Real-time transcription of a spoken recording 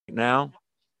now.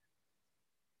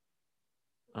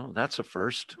 Oh, that's a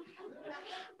first.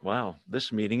 Wow,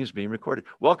 this meeting is being recorded.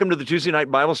 Welcome to the Tuesday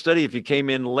night Bible study. If you came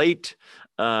in late,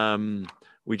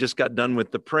 we just got done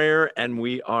with the prayer and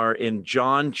we are in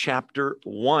John chapter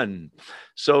 1.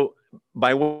 So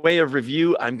by way of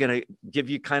review, I'm going to give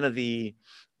you kind of the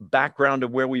background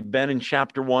of where we've been in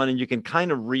chapter 1, and you can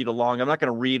kind of read along. I'm not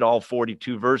going to read all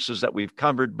 42 verses that we've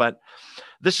covered, but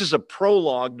this is a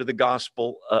prologue to the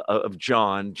Gospel of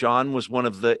John. John was one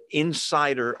of the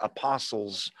insider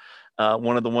apostles,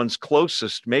 one of the ones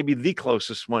closest, maybe the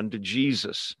closest one to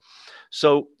Jesus.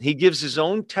 So he gives his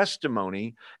own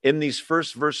testimony in these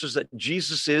first verses that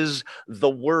Jesus is the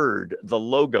Word, the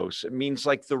Logos. It means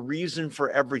like the reason for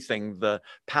everything, the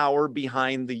power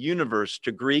behind the universe.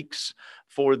 To Greeks,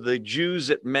 for the Jews,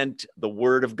 it meant the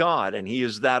Word of God, and he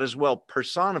is that as well,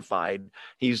 personified.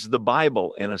 He's the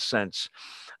Bible in a sense.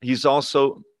 He's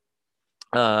also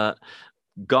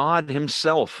God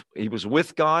himself. He was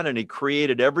with God and he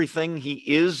created everything. He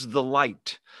is the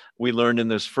light. We learned in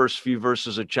those first few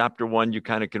verses of chapter 1. You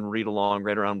kind of can read along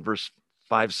right around verse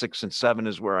 5, 6, and 7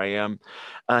 is where I am.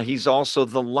 He's also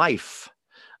the life.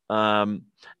 And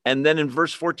then in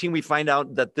verse 14, we find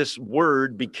out that this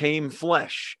word became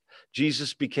flesh.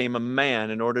 Jesus became a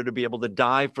man in order to be able to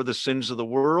die for the sins of the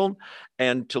world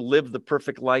and to live the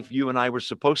perfect life you and I were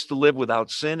supposed to live without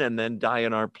sin, and then die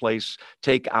in our place,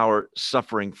 take our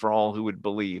suffering for all who would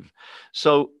believe.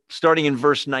 So starting in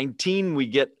verse 19, we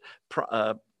get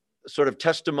sort of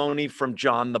testimony from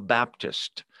John the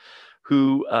Baptist,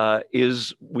 who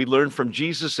we learn from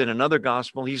Jesus in another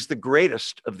gospel. He's the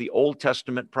greatest of the Old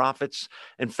Testament prophets.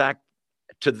 In fact,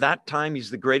 to that time, he's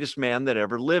the greatest man that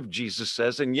ever lived, Jesus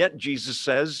says. And yet Jesus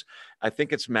says, I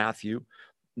think it's Matthew,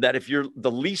 that if you're the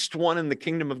least one in the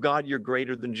kingdom of God, you're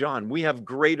greater than John. We have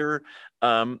greater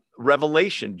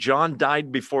revelation. John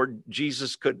died before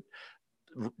Jesus could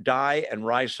die and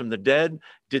rise from the dead,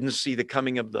 didn't see the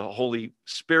coming of the Holy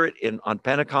Spirit on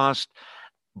Pentecost,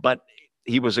 but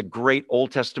he was a great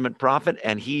Old Testament prophet,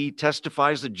 and he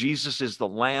testifies that Jesus is the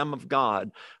Lamb of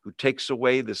God who takes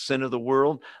away the sin of the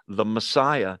world, the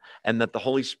Messiah, and that the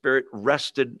Holy Spirit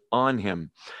rested on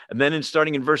him. And then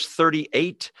starting in verse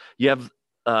 38, you have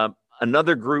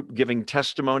another group giving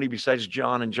testimony besides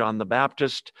John and John the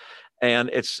Baptist, and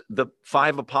it's the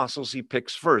 5 apostles he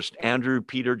picks first: Andrew,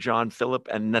 Peter, John, Philip,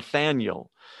 and Nathaniel,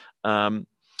 who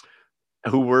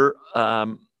were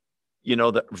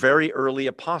the very early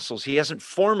apostles. He hasn't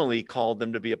formally called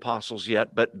them to be apostles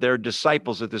yet, but they're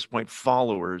disciples at this point,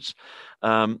 followers.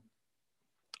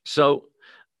 So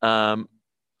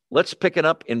let's pick it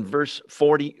up in verse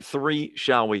 43,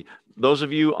 shall we? Those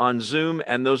of you on Zoom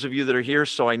and those of you that are here,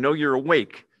 so I know you're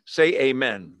awake, say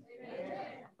amen. Amen.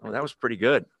 Oh, that was pretty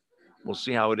good. We'll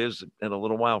see how it is in a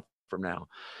little while from now.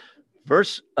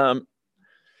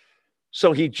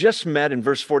 So he just met in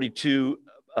verse 42,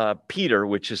 Peter,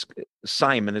 which is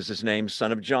Simon is his name,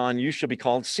 son of John. You shall be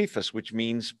called Cephas, which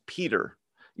means Peter.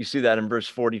 You see that in verse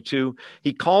 42.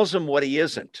 He calls him what he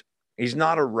isn't. He's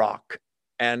not a rock,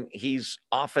 and he's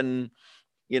often,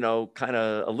 kind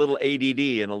of a little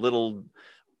ADD and a little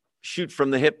shoot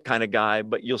from the hip kind of guy,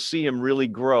 but you'll see him really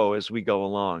grow as we go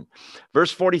along.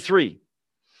 Verse 43.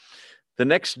 The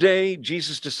next day,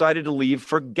 Jesus decided to leave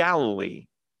for Galilee.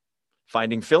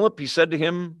 Finding Philip, he said to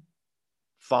him,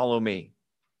 "Follow me."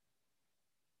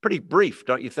 Pretty brief,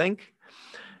 don't you think?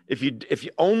 If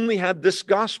you only had this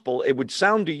gospel, it would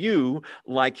sound to you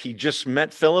like he just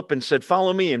met Philip and said,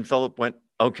 "Follow me," and Philip went,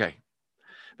 "Okay."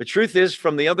 The truth is,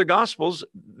 from the other gospels,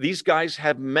 these guys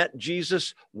have met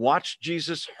Jesus, watched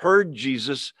Jesus, heard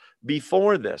Jesus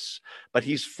before this, but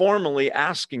he's formally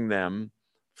asking them,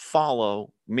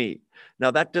 "Follow me." Now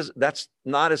that's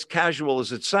not as casual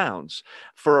as it sounds.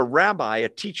 For a rabbi, a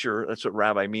teacher, that's what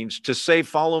rabbi means. To say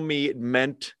 "follow me," it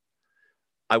meant,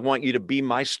 I want you to be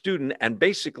my student and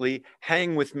basically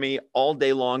hang with me all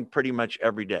day long, pretty much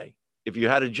every day. If you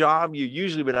had a job, you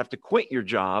usually would have to quit your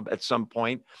job at some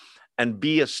point and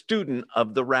be a student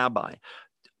of the rabbi.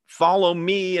 Follow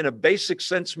me in a basic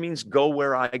sense means go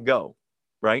where I go,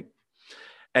 right?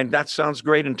 And that sounds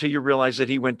great until you realize that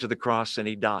he went to the cross and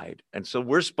he died. And so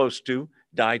we're supposed to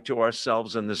die to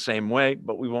ourselves in the same way,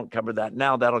 but we won't cover that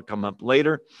now. That'll come up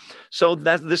later. So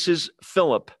this is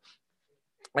Philip.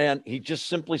 And he just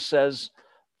simply says,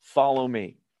 "Follow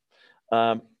me."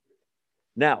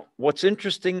 Now, what's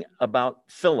interesting about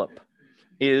Philip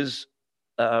is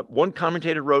one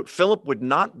commentator wrote, Philip would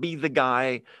not be the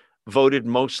guy voted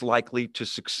most likely to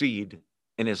succeed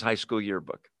in his high school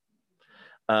yearbook.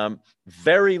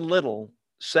 Very little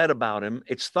said about him.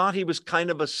 It's thought he was kind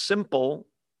of a simple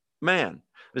man.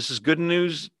 This is good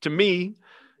news to me,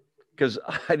 because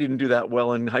I didn't do that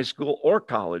well in high school or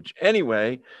college.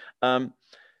 Anyway,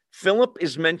 Philip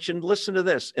is mentioned, listen to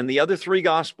this, in the other three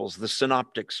Gospels, the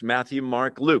Synoptics, Matthew,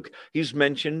 Mark, Luke. He's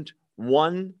mentioned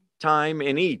one time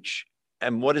in each.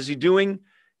 And what is he doing?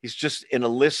 He's just in a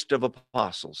list of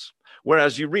apostles.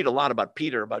 Whereas you read a lot about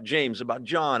Peter, about James, about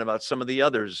John, about some of the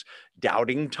others.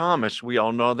 Doubting Thomas, we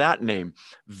all know that name.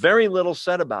 Very little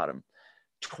said about him.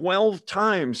 12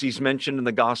 times he's mentioned in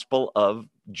the Gospel of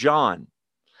John.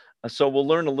 So we'll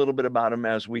learn a little bit about him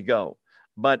as we go.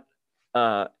 But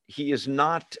he is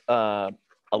not a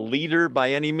leader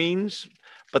by any means.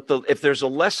 But if there's a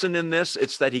lesson in this,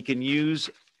 it's that he can use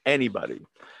anybody.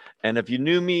 And if you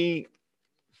knew me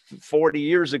 40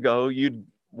 years ago, you'd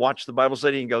watch the Bible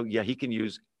study and go, yeah, he can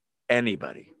use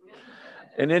anybody.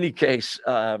 In any case,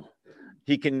 God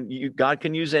can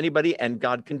use anybody, and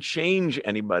God can change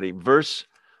anybody. Verse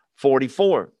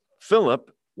 44,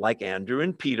 Philip, like Andrew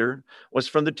and Peter, was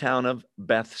from the town of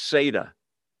Bethsaida.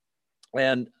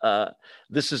 And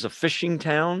this is a fishing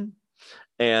town.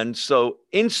 And so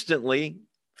instantly,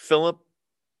 Philip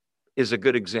is a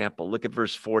good example. Look at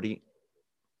verse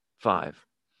 45.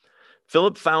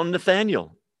 Philip found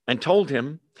Nathanael and told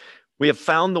him, we have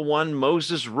found the one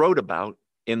Moses wrote about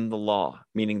in the law,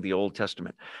 meaning the Old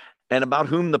Testament, and about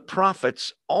whom the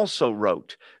prophets also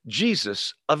wrote,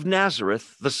 Jesus of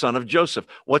Nazareth, the son of Joseph.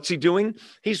 What's he doing?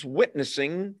 He's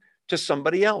witnessing to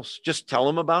somebody else. Just tell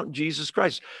them about Jesus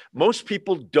Christ. Most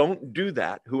people don't do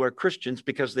that who are Christians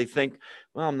because they think,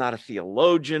 well, I'm not a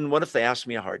theologian. What if they ask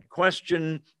me a hard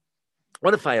question?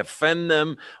 What if I offend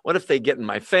them? What if they get in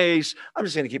my face? I'm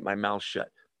just going to keep my mouth shut.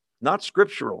 Not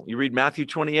scriptural. You read Matthew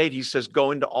 28, he says, go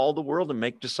into all the world and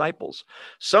make disciples.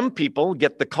 Some people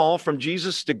get the call from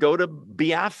Jesus to go to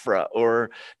Biafra or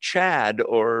Chad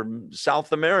or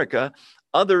South America.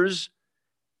 Others,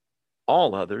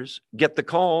 all others, get the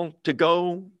call to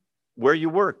go where you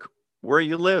work, where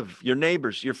you live, your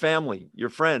neighbors, your family, your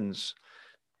friends.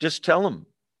 Just tell them.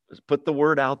 Put the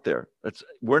word out there.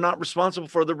 We're not responsible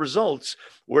for the results.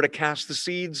 We're to cast the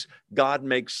seeds. God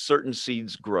makes certain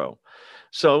seeds grow.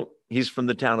 So he's from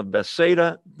the town of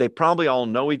Bethsaida. They probably all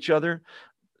know each other.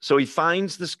 So he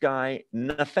finds this guy,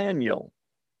 Nathanael.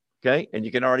 Okay. And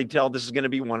you can already tell this is going to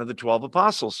be one of the 12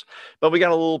 apostles. But we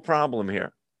got a little problem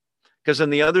here. Because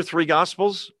in the other three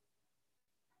Gospels,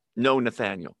 no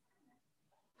Nathanael.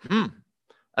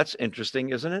 That's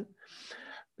interesting, isn't it?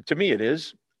 To me, it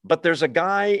is. But there's a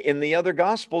guy in the other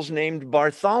Gospels named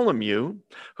Bartholomew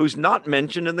who's not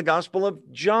mentioned in the Gospel of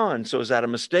John. So is that a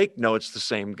mistake? No, it's the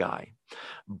same guy.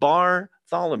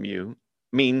 Bartholomew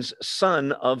means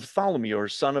son of Tholomew or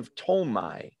son of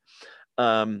Ptolemy,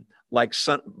 like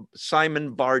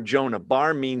Simon Bar Jonah.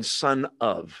 Bar means son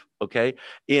of, okay?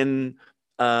 In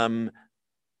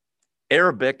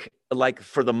Arabic, like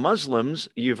for the Muslims,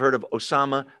 you've heard of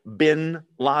Osama bin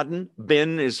Laden.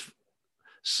 Bin is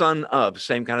son of,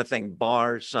 same kind of thing.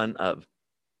 Bar, son of.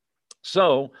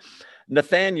 So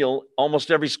Nathanael,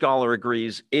 almost every scholar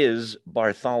agrees, is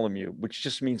Bartholomew, which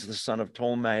just means the son of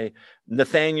Ptolemy.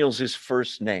 Nathanael's his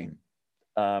first name.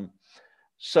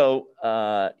 So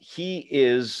he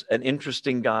is an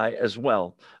interesting guy as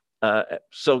well.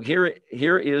 So here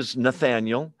is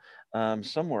Nathanael.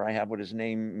 Somewhere I have what his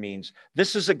name means.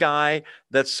 This is a guy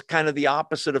that's kind of the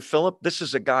opposite of Philip. This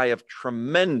is a guy of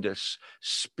tremendous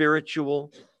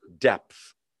spiritual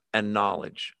depth and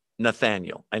knowledge.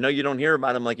 Nathanael. I know you don't hear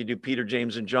about him like you do Peter,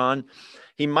 James, and John.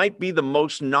 He might be the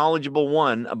most knowledgeable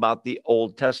one about the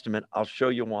Old Testament. I'll show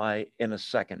you why in a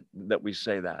second that we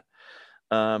say that.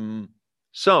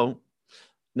 So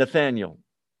Nathanael.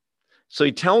 So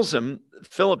he tells him,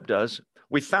 Philip does,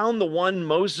 we found the one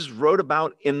Moses wrote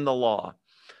about in the law.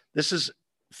 This is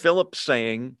Philip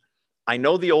saying, I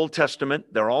know the Old Testament.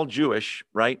 They're all Jewish,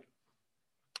 right?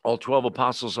 All 12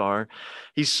 apostles are.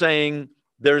 He's saying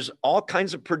there's all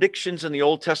kinds of predictions in the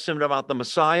Old Testament about the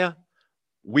Messiah.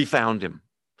 We found him.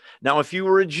 Now, if you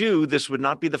were a Jew, this would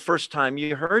not be the first time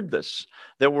you heard this.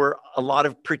 There were a lot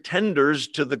of pretenders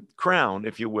to the crown,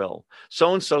 if you will.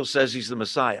 So-and-so says he's the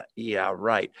Messiah. Yeah,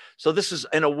 right. So this is,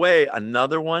 in a way,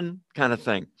 another one kind of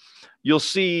thing. You'll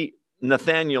see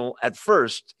Nathanael, at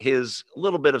first, his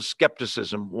little bit of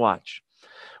skepticism. Watch.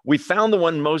 We found the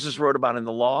one Moses wrote about in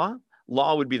the law.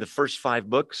 Law would be the first 5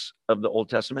 books of the Old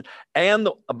Testament, and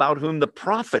about whom the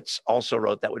prophets also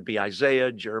wrote. That would be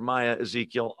Isaiah, Jeremiah,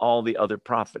 Ezekiel, all the other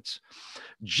prophets.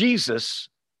 Jesus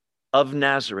of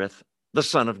Nazareth, the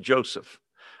son of Joseph.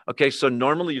 Okay, so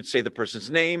normally you'd say the person's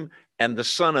name and the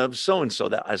son of so-and-so,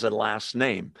 that as a last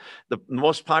name. The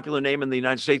most popular name in the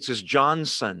United States is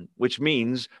Johnson, which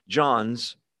means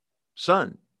John's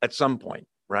son at some point,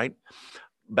 right?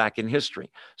 Back in history.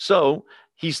 So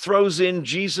He throws in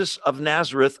Jesus of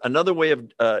Nazareth. Another way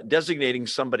of designating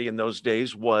somebody in those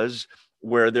days was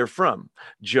where they're from.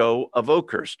 Joe of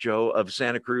Oakhurst, Joe of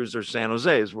Santa Cruz or San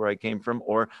Jose is where I came from,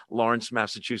 or Lawrence,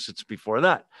 Massachusetts before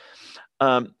that.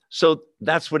 So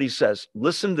that's what he says.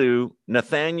 Listen to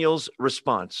Nathanael's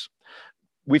response.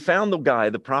 We found the guy,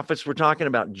 the prophets were talking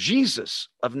about, Jesus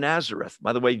of Nazareth.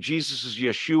 By the way, Jesus is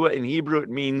Yeshua in Hebrew.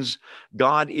 It means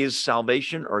God is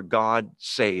salvation or God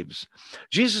saves.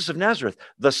 Jesus of Nazareth,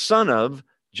 the son of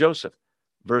Joseph.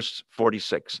 Verse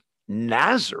 46,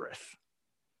 Nazareth.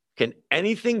 Can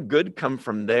anything good come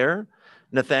from there?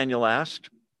 Nathanael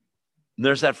asked. And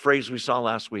there's that phrase we saw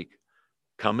last week.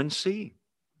 Come and see.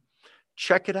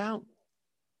 Check it out.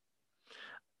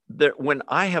 When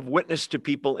I have witnessed to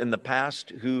people in the past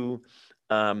who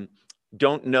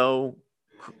don't know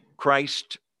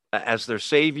Christ as their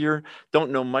Savior,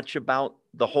 don't know much about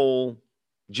the whole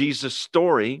Jesus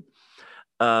story,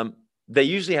 they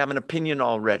usually have an opinion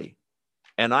already.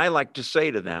 And I like to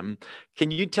say to them,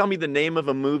 can you tell me the name of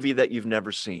a movie that you've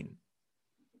never seen?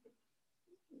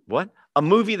 What? A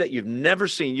movie that you've never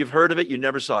seen. You've heard of it, you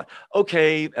never saw it.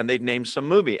 Okay, and they'd name some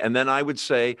movie. And then I would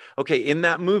say, okay, in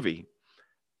that movie,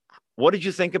 what did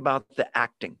you think about the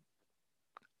acting?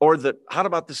 Or how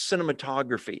about the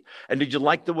cinematography? And did you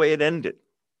like the way it ended?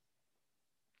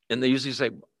 And they usually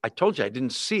say, I told you I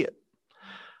didn't see it.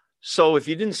 So if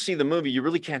you didn't see the movie, you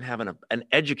really can't have an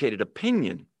educated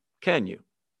opinion, can you?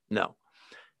 No.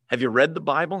 Have you read the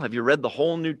Bible? Have you read the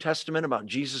whole New Testament about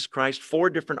Jesus Christ? 4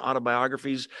 different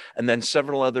autobiographies and then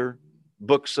several other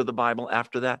books of the Bible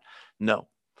after that? No.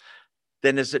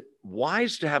 Then is it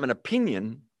wise to have an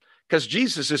opinion? Because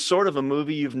Jesus is sort of a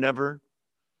movie you've never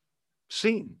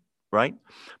seen, right?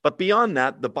 But beyond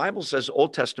that, the Bible says,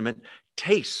 Old Testament,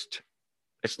 taste.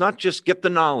 It's not just get the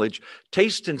knowledge.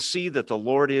 Taste and see that the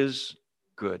Lord is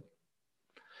good.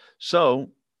 So,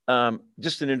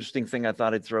 just an interesting thing I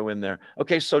thought I'd throw in there.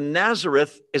 Okay, so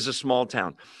Nazareth is a small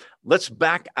town. Let's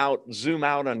back out, zoom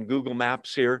out on Google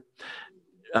Maps here.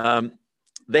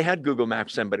 They had Google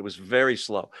Maps then, but it was very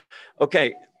slow.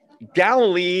 Okay,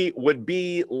 Galilee would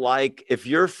be like if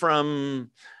you're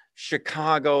from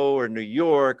Chicago or New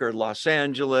York or Los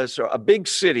Angeles or a big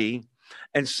city,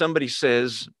 and somebody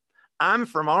says, I'm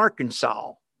from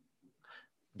Arkansas.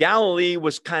 Galilee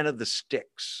was kind of the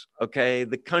sticks, okay?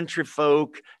 The country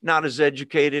folk, not as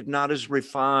educated, not as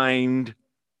refined.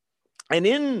 And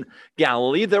in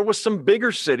Galilee, there were some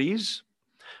bigger cities,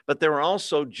 but there were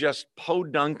also just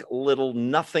podunk little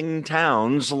nothing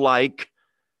towns like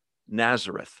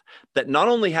Nazareth that not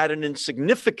only had an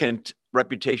insignificant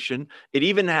reputation, it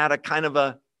even had a kind of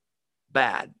a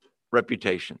bad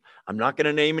reputation. I'm not going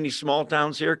to name any small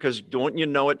towns here because don't you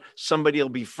know it, somebody will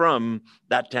be from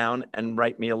that town and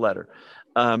write me a letter.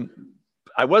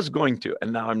 I was going to,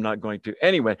 and now I'm not going to.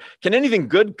 Anyway, can anything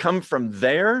good come from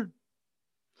there?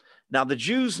 Now, the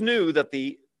Jews knew that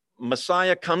the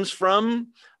Messiah comes from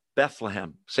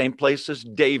Bethlehem, same place as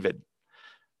David.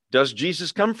 Does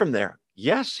Jesus come from there?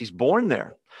 Yes, he's born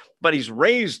there, but he's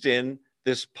raised in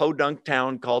this podunk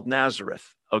town called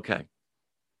Nazareth. Okay.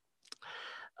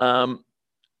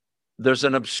 There's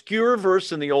an obscure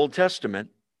verse in the Old Testament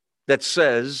that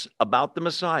says about the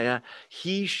Messiah,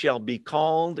 he shall be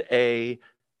called a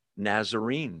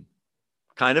Nazarene.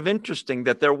 Kind of interesting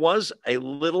that there was a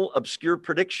little obscure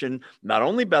prediction, not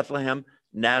only Bethlehem,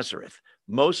 Nazareth.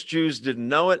 Most Jews didn't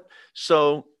know it,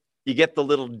 so you get the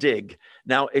little dig.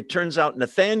 Now, it turns out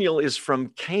Nathanael is from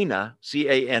Cana,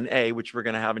 C-A-N-A, which we're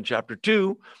going to have in chapter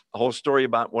 2, a whole story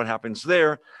about what happens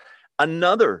there.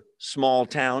 Another small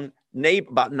town,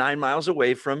 about 9 miles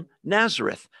away from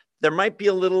Nazareth. There might be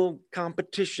a little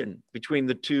competition between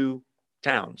the two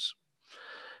towns.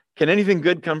 Can anything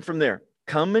good come from there?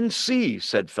 Come and see,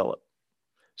 said Philip.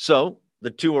 So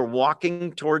the two are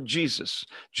walking toward Jesus.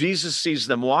 Jesus sees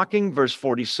them walking, verse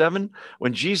 47.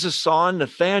 When Jesus saw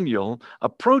Nathanael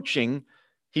approaching,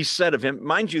 he said of him,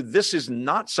 mind you, this is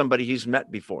not somebody he's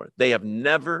met before. They have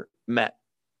never met.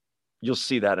 You'll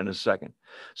see that in a second.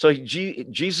 So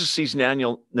Jesus sees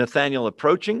Nathanael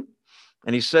approaching,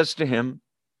 and he said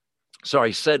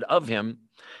of him,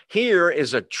 here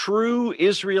is a true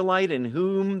Israelite in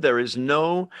whom there is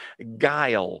no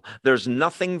guile. There's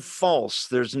nothing false.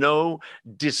 There's no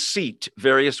deceit,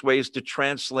 various ways to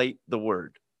translate the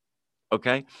word.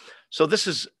 Okay? So this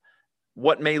is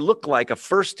what may look like a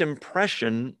first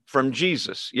impression from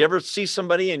Jesus. You ever see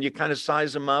somebody and you kind of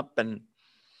size them up, and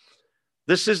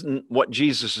this isn't what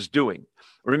Jesus is doing.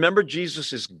 Remember,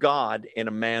 Jesus is God in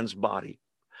a man's body.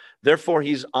 Therefore,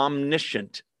 he's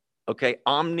omniscient. Okay,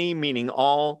 omni meaning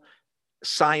all.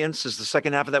 Science is the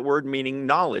second half of that word, meaning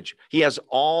knowledge. He has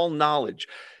all knowledge.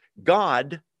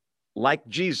 God, like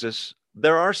Jesus,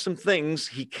 there are some things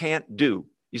he can't do.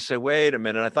 You say, wait a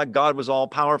minute, I thought God was all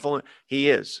powerful. He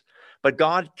is. But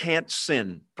God can't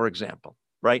sin, for example,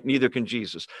 right? Neither can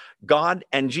Jesus. God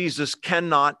and Jesus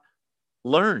cannot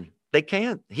learn. They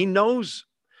can't. He knows.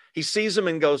 He sees him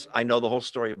and goes, I know the whole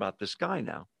story about this guy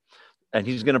now. And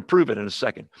he's going to prove it in a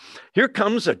second. Here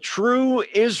comes a true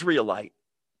Israelite,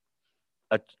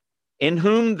 in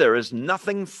whom there is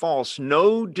nothing false,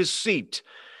 no deceit.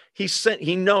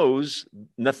 He knows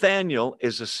Nathanael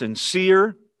is a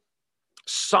sincere,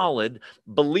 solid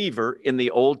believer in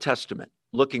the Old Testament,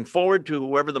 looking forward to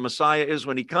whoever the Messiah is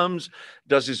when he comes,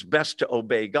 does his best to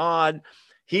obey God.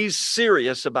 He's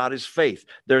serious about his faith.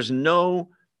 There's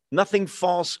nothing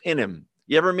false in him.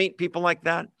 You ever meet people like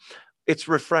that? It's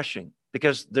refreshing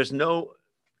because there's no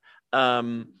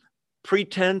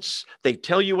pretense. They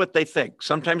tell you what they think.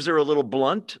 Sometimes they're a little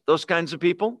blunt, those kinds of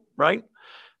people, right?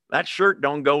 That shirt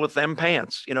don't go with them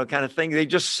pants, kind of thing. They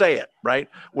just say it, right?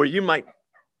 Where you might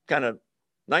kind of,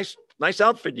 nice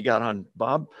outfit you got on,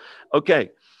 Bob.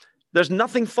 Okay. There's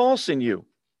nothing false in you.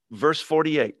 Verse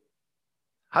 48.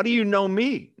 How do you know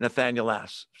me? Nathanael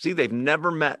asks. See, they've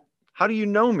never met. How do you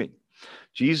know me?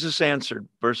 Jesus answered,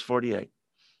 verse 48.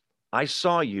 I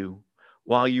saw you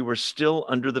while you were still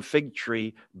under the fig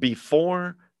tree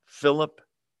before Philip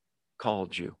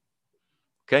called you.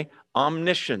 Okay?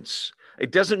 Omniscience.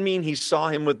 It doesn't mean he saw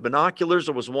him with binoculars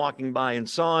or was walking by and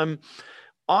saw him.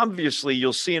 Obviously,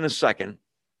 you'll see in a second,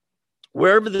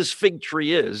 wherever this fig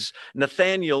tree is,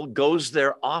 Nathanael goes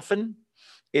there often.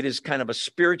 It is kind of a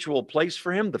spiritual place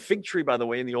for him. The fig tree, by the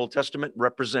way, in the Old Testament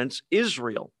represents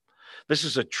Israel. This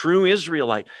is a true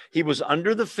Israelite. He was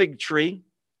under the fig tree.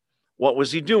 What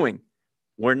was he doing?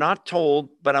 We're not told,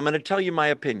 but I'm going to tell you my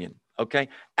opinion, okay?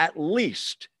 At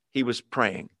least he was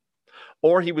praying,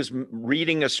 or he was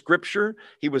reading a scripture.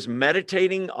 He was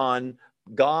meditating on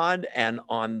God and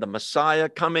on the Messiah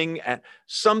coming, and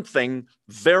something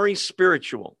very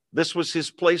spiritual. This was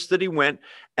his place that he went,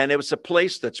 and it was a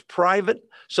place that's private,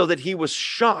 so that he was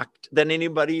shocked that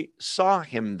anybody saw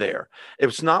him there. It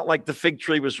was not like the fig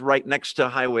tree was right next to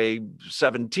Highway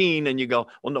 17, and you go,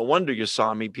 well, no wonder you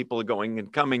saw me. People are going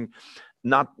and coming.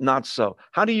 Not so.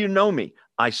 How do you know me?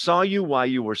 I saw you while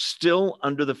you were still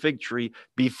under the fig tree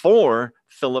before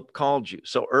Philip called you.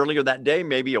 So earlier that day,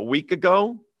 maybe a week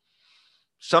ago,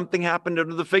 something happened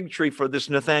under the fig tree for this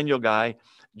Nathanael guy.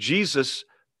 Jesus,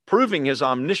 proving his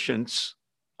omniscience,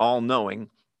 all-knowing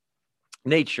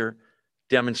nature,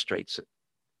 demonstrates it.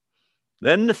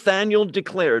 Then Nathanael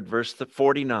declared, verse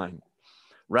 49,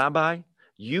 Rabbi,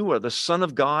 you are the Son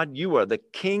of God. You are the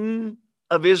King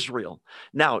of Israel.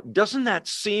 Now, doesn't that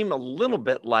seem a little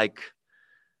bit like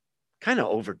kind of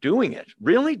overdoing it?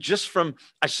 Really? Just from,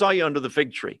 I saw you under the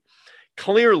fig tree.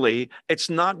 Clearly, it's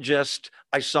not just,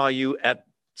 I saw you at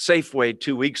Safeway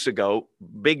 2 weeks ago,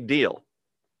 big deal,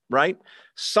 right?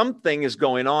 Something is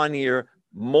going on here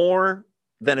more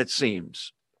than it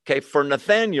seems. Okay, for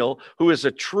Nathanael, who is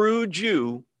a true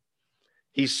Jew,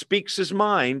 he speaks his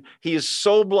mind. He is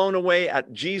so blown away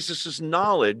at Jesus's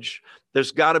knowledge.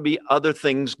 There's got to be other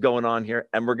things going on here,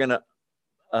 and we're going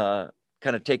to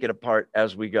kind of take it apart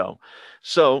as we go.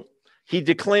 So he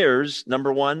declares,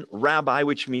 number one, Rabbi,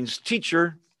 which means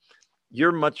teacher.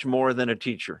 You're much more than a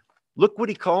teacher. Look what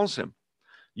he calls him.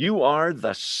 You are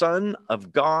the Son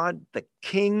of God, the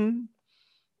King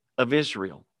of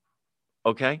Israel.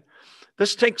 Okay?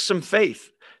 This takes some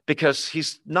faith because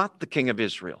he's not the King of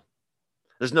Israel.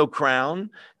 There's no crown,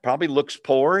 probably looks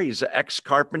poor. He's an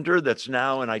ex-carpenter that's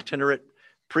now an itinerant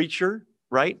preacher,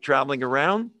 right? Traveling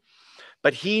around.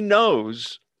 But he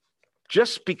knows,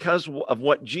 just because of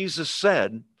what Jesus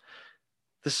said,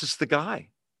 this is the guy.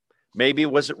 Maybe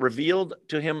was it revealed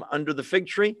to him under the fig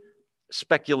tree?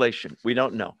 Speculation. We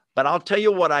don't know. But I'll tell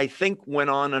you what I think went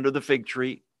on under the fig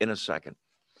tree in a second.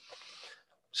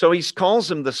 So he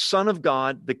calls him the Son of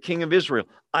God, the King of Israel.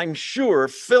 I'm sure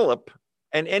Philip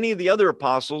and any of the other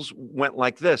apostles went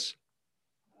like this.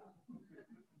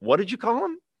 What did you call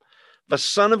him? The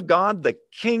Son of God, the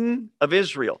King of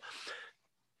Israel.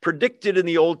 Predicted in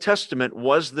the Old Testament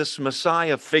was this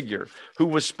Messiah figure who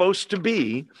was supposed to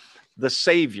be the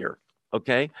Savior,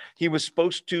 okay? He was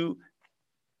supposed to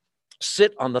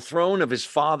sit on the throne of his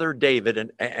father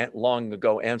David, and long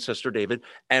ago ancestor David,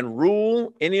 and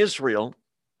rule in Israel,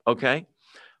 okay?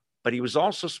 But he was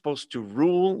also supposed to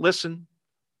rule, listen,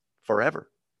 forever.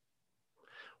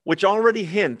 Which already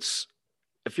hints,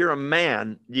 if you're a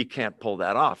man, you can't pull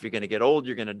that off. You're going to get old,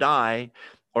 you're going to die,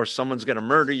 or someone's going to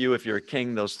murder you. If you're a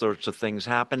king, those sorts of things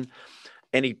happen.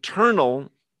 An eternal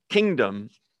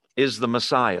kingdom is the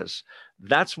Messiah's.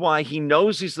 That's why he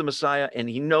knows he's the Messiah, and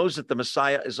he knows that the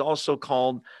Messiah is also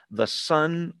called the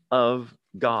Son of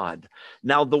God.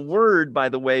 Now, the word, by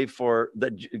the way,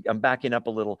 I'm backing up a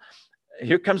little.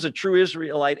 Here comes a true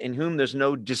Israelite in whom there's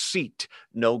no deceit,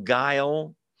 no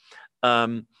guile.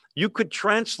 You could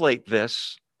translate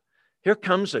this. Here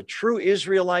comes a true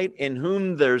Israelite in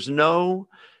whom there's no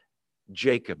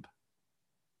Jacob.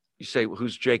 You say, well,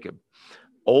 who's Jacob?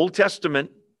 Old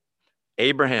Testament,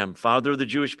 Abraham, father of the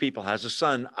Jewish people, has a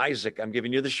son, Isaac. I'm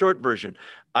giving you the short version.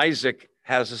 Isaac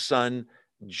has a son,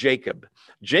 Jacob.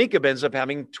 Jacob ends up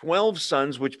having 12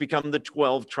 sons, which become the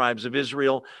 12 tribes of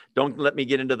Israel. Don't let me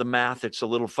get into the math. It's a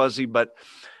little fuzzy, but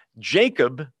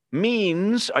Jacob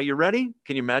means, are you ready?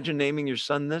 Can you imagine naming your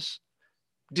son this?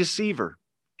 Deceiver,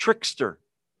 trickster,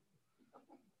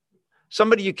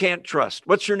 somebody you can't trust.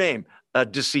 What's your name? A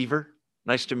deceiver.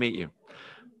 Nice to meet you.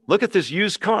 Look at this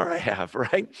used car I have,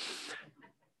 right?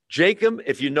 Jacob,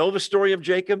 if you know the story of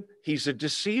Jacob, he's a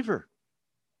deceiver.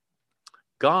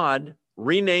 God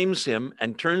renames him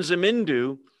and turns him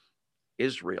into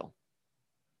Israel.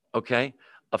 Okay?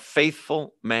 A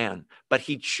faithful man. But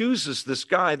he chooses this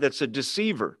guy that's a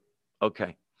deceiver.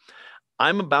 Okay.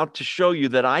 I'm about to show you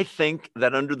that I think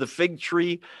that under the fig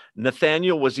tree,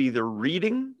 Nathanael was either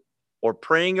reading or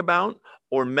praying about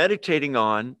or meditating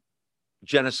on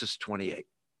Genesis 28.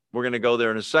 We're going to go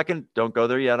there in a second. Don't go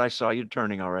there yet. I saw you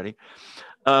turning already.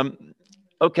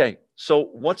 Okay, so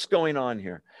what's going on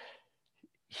here?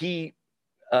 He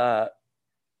may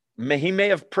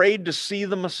have prayed to see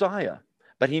the Messiah,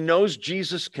 but he knows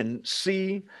Jesus can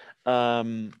see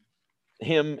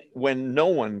him when no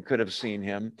one could have seen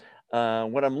him.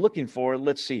 What I'm looking for,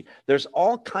 let's see. There's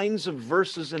all kinds of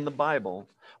verses in the Bible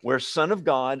where Son of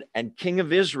God and King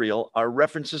of Israel are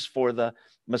references for the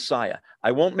Messiah.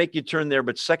 I won't make you turn there,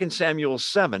 but 2 Samuel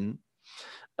 7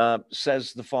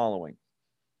 says the following.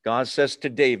 God says to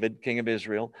David, King of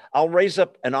Israel, I'll raise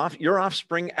up your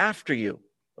offspring after you,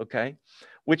 okay?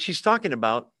 Which he's talking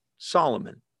about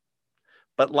Solomon.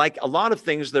 But like a lot of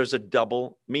things, there's a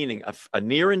double meaning, a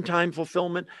near in time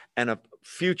fulfillment and a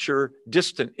future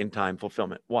distant in time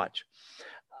fulfillment. Watch.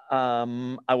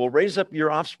 I will raise up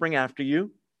your offspring after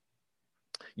you.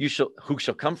 Who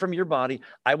shall come from your body.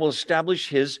 I will establish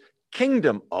his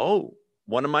kingdom. Oh,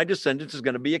 one of my descendants is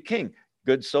going to be a king.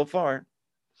 Good so far.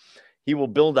 He will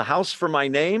build a house for my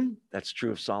name. That's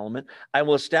true of Solomon. I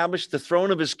will establish the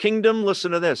throne of his kingdom.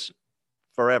 Listen to this.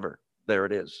 Forever. There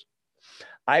it is.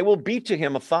 I will be to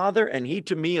him a father and he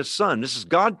to me a son. This is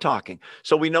God talking.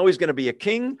 So we know he's going to be a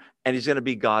king and he's going to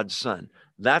be God's son.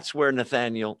 That's where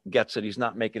Nathanael gets it. He's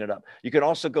not making it up. You could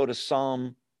also go to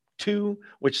Psalm 2,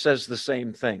 which says the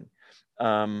same thing.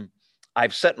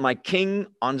 I've set my king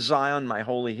on Zion, my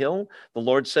holy hill. The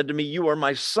Lord said to me, you are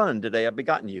my son. Today I've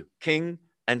begotten you, king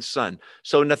and son.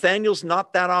 So Nathanael's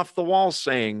not that off the wall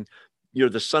saying, you're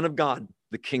the son of God,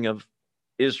 the king of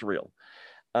Israel.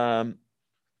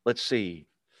 Let's see.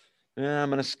 I'm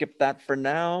going to skip that for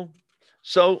now.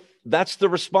 So that's the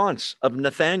response of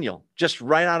Nathanael, just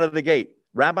right out of the gate.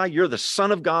 Rabbi, you're the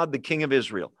son of God, the king of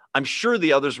Israel. I'm sure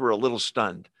the others were a little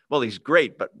stunned. Well, he's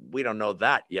great, but we don't know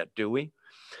that yet, do we?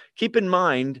 Keep in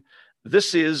mind,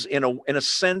 this is, in a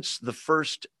sense, the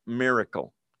first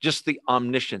miracle, just the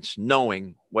omniscience,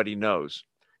 knowing what he knows,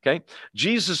 okay?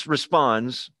 Jesus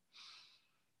responds,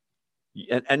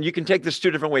 and you can take this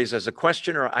two different ways, as a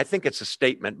question, or I think it's a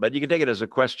statement, but you can take it as a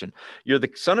question. You're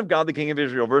the son of God, the king of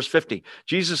Israel. Verse 50,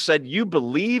 Jesus said, you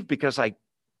believe because I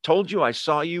told you I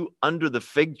saw you under the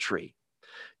fig tree.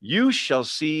 You shall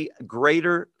see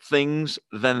greater things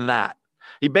than that.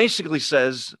 He basically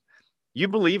says, you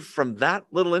believe from that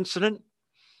little incident,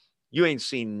 you ain't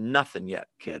seen nothing yet,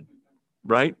 kid,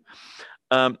 right?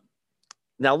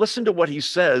 Now listen to what he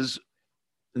says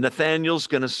Nathanael's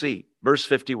going to see. Verse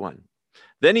 51.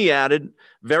 Then he added,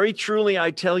 very truly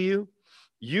I tell you,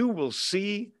 you will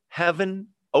see heaven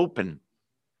open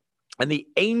and the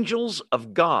angels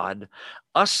of God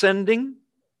ascending,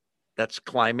 that's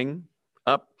climbing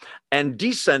up, and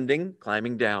descending,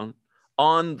 climbing down,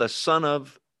 on the Son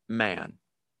of Man.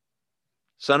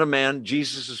 Son of Man,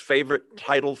 Jesus' favorite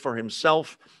title for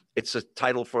himself. It's a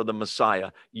title for the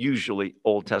Messiah, usually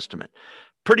Old Testament.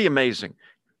 Pretty amazing.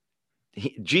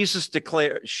 Jesus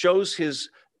shows his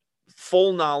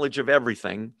full knowledge of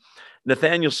everything.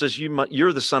 Nathanael says,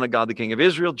 you're the Son of God, the King of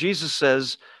Israel. Jesus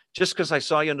says, just because I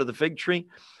saw you under the fig tree,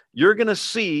 you're going to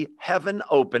see heaven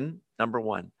open, number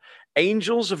one.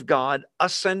 Angels of God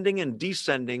ascending and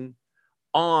descending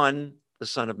on the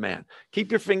Son of Man.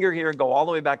 Keep your finger here and go all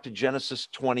the way back to Genesis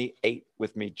 28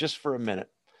 with me just for a minute.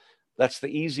 That's the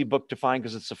easy book to find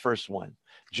because it's the first one.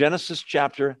 Genesis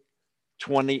chapter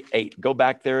 28. Go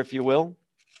back there if you will.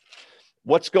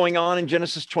 What's going on in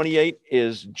Genesis 28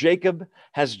 is Jacob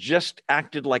has just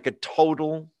acted like a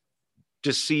total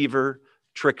deceiver,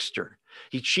 trickster.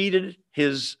 He cheated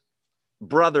his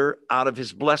brother out of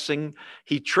his blessing.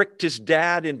 He tricked his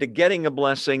dad into getting a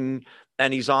blessing,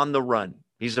 and he's on the run.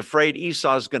 He's afraid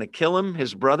Esau is going to kill him,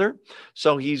 his brother.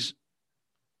 So he's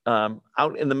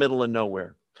out in the middle of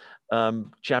nowhere.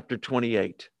 Chapter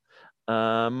 28.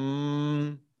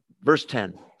 Verse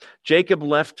 10. Jacob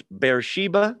left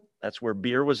Beersheba. That's where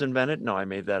beer was invented. No, I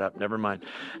made that up. Never mind.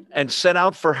 And set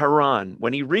out for Haran.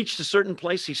 When he reached a certain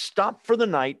place, he stopped for the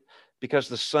night because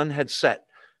the sun had set.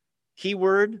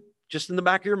 Keyword, just in the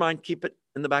back of your mind. Keep it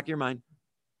in the back of your mind.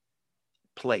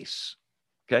 Place.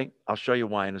 Okay? I'll show you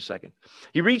why in a second.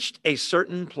 He reached a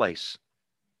certain place.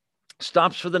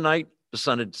 Stops for the night. The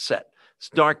sun had set. It's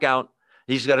dark out.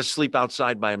 He's got to sleep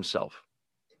outside by himself.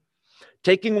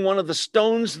 Taking one of the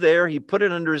stones there, he put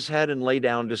it under his head and lay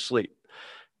down to sleep.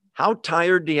 How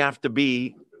tired do you have to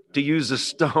be to use a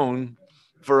stone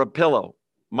for a pillow?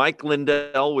 Mike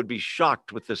Lindell would be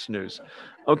shocked with this news.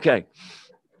 Okay.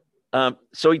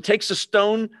 So he takes a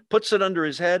stone, puts it under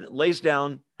his head, lays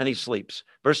down, and he sleeps.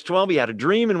 Verse 12, he had a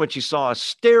dream in which he saw a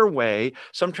stairway.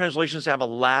 Some translations have a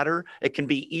ladder. It can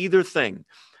be either thing.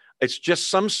 It's just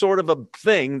some sort of a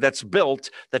thing that's built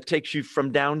that takes you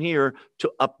from down here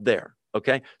to up there.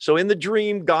 Okay. So in the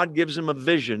dream, God gives him a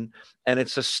vision, and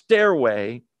it's a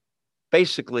stairway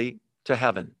basically to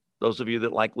heaven. Those of you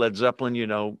that like Led Zeppelin, you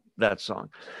know that song.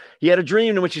 He had a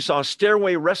dream in which he saw a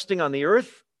stairway resting on the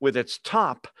earth with its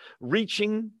top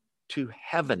reaching to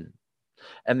heaven,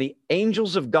 and the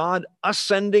angels of God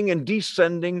ascending and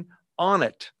descending on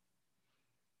it.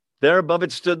 There above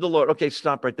it stood the Lord. Okay,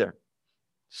 stop right there.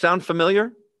 Sound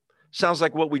familiar? Sounds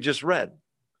like what we just read,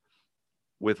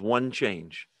 with one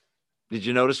change. Did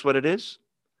you notice what it is?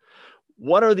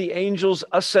 What are the angels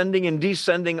ascending and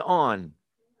descending on?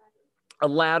 A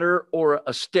ladder or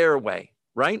a stairway,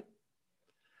 right?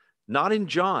 Not in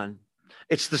John.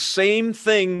 It's the same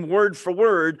thing word for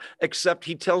word, except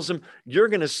he tells him, you're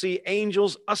going to see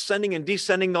angels ascending and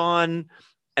descending on.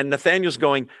 And Nathaniel's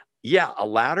going, yeah, a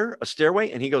ladder, a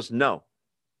stairway. And he goes, no,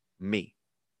 me.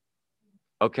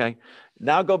 Okay.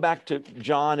 Now go back to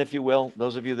John, if you will,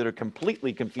 those of you that are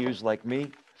completely confused like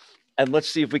me. And let's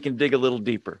see if we can dig a little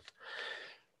deeper.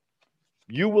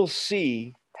 You will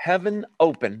see heaven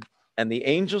open and the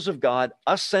angels of God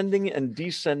ascending and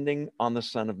descending on the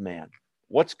Son of Man.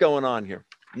 What's going on here?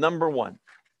 Number one,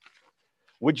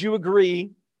 would you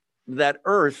agree that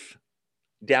Earth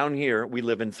down here, we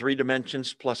live in 3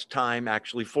 dimensions plus time,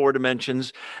 actually 4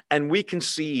 dimensions, and we can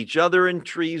see each other in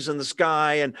trees in the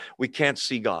sky, and we can't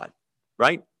see God,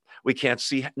 right? We can't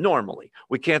see normally.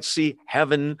 We can't see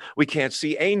heaven. We can't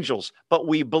see angels, but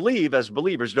we believe as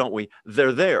believers, don't we?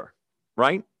 They're there,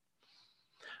 right?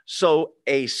 So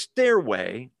a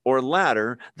stairway or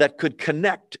ladder that could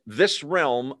connect this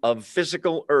realm of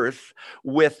physical earth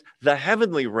with the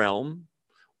heavenly realm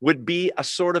would be a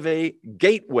sort of a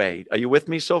gateway. Are you with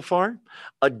me so far?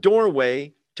 A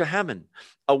doorway to heaven,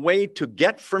 a way to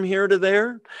get from here to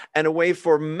there, and a way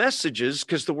for messages,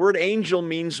 because the word angel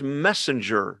means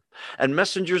messenger, and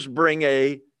messengers bring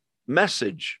a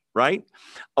message, right?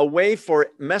 A way for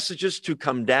messages to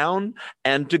come down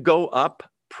and to go up,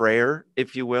 prayer,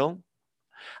 if you will.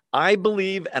 I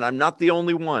believe, and I'm not the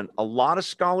only one, a lot of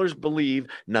scholars believe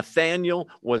Nathaniel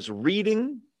was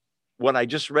reading what I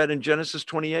just read in Genesis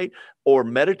 28, or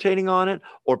meditating on it,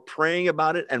 or praying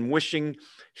about it and wishing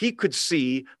he could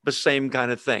see the same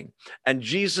kind of thing. And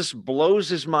Jesus blows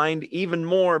his mind even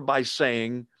more by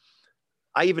saying,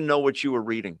 I even know what you were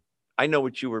reading. I know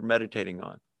what you were meditating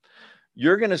on.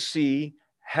 You're going to see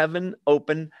heaven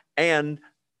open and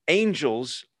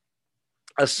angels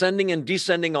ascending and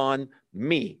descending on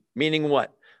me. Meaning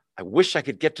what? I wish I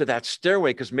could get to that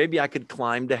stairway because maybe I could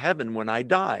climb to heaven when I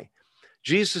die.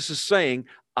 Jesus is saying,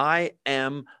 I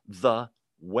am the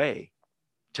way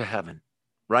to heaven,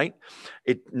 right?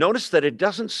 Notice that it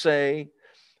doesn't say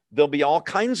there'll be all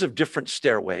kinds of different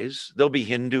stairways. There'll be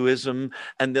Hinduism,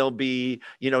 and there'll be,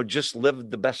 just live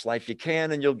the best life you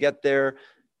can and you'll get there.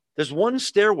 There's one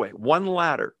stairway, one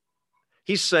ladder.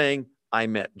 He's saying,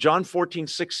 I'm it. John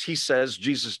 14:6, he says,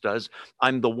 Jesus does,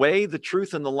 I'm the way, the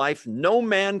truth, and the life. No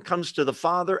man comes to the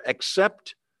Father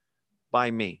except by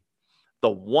me.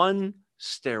 The one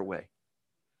stairway.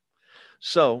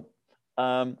 So,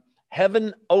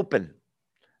 heaven open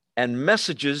and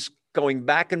messages going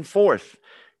back and forth.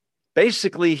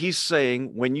 Basically, he's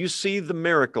saying, when you see the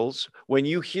miracles, when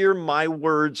you hear my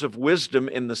words of wisdom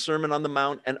in the Sermon on the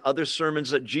Mount and other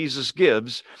sermons that Jesus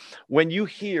gives, when you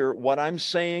hear what I'm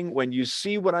saying, when you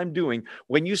see what I'm doing,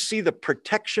 when you see the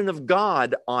protection of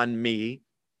God on me,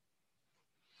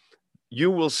 you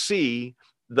will see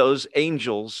those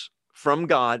angels from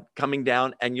God coming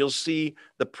down, and you'll see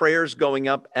the prayers going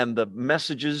up and the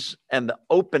messages and the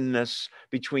openness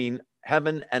between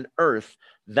heaven and earth.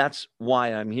 That's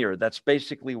why I'm here. That's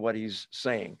basically what he's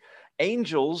saying.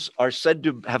 Angels are said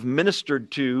to have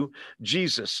ministered to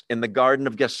Jesus in the Garden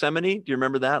of Gethsemane. Do you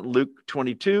remember that? Luke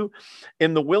 22.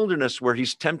 In the wilderness where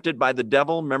he's tempted by the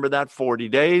devil, remember that? 40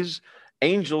 days.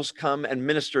 Angels come and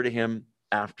minister to him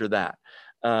after that.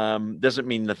 Doesn't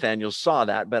mean Nathaniel saw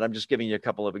that, but I'm just giving you a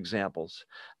couple of examples.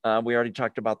 We already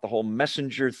talked about the whole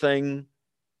messenger thing.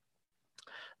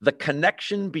 The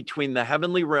connection between the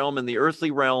heavenly realm and the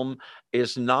earthly realm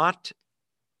is not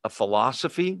a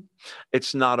philosophy.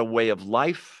 It's not a way of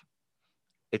life.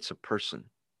 It's a person.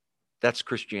 That's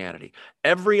Christianity.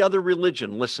 Every other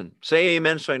religion, listen, say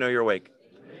amen so I know you're awake.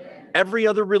 Amen. Every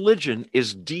other religion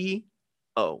is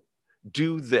D-O.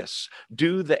 Do this.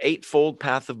 Do the eightfold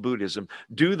path of Buddhism.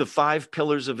 Do the 5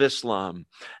 pillars of Islam.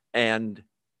 And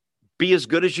be as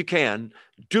good as you can.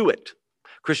 Do it.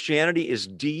 Christianity is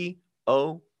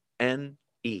D-O-N-E.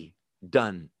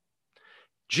 Done.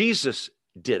 Jesus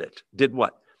did it. Did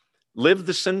what? Lived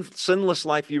the sinless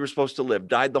life you were supposed to live.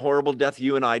 Died the horrible death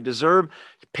you and I deserve.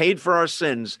 Paid for our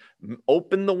sins.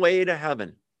 Opened the way to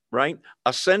heaven. Right?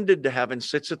 Ascended to heaven,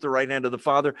 sits at the right hand of the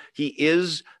Father. He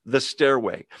is the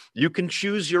stairway. You can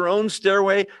choose your own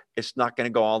stairway. It's not going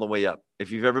to go all the way up.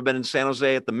 If you've ever been in San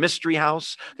Jose at the Mystery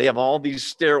House, they have all these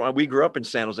stairways. We grew up in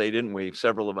San Jose, didn't we?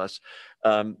 Several of us.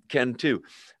 Ken, too.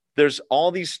 There's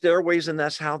all these stairways in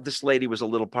this house. This lady was a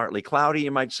little partly cloudy,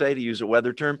 you might say, to use a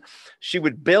weather term. She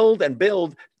would build and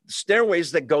build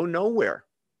stairways that go nowhere.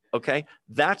 Okay?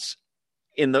 That's,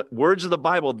 in the words of the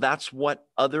Bible, that's what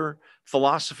other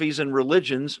philosophies and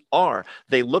religions are.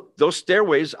 They look, those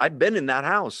stairways, I've been in that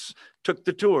house, took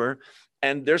the tour,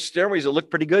 and there's stairways that look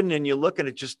pretty good, and then you look and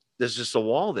there's just a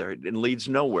wall there. It leads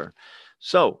nowhere.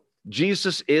 So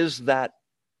Jesus is that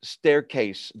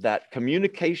staircase, that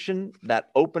communication,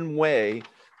 that open way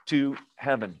to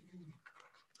heaven.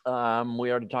 We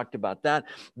already talked about that.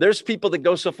 There's people that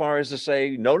go so far as to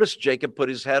say, notice Jacob put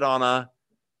his head on a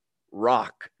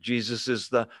rock. Jesus is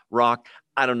the rock.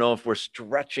 I don't know if we're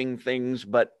stretching things,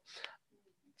 but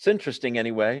it's interesting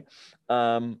anyway.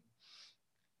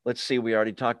 Let's see. We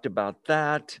already talked about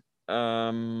that.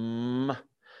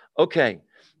 Okay.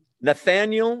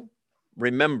 Nathaniel,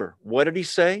 remember, what did he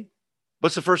say?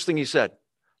 What's the first thing he said?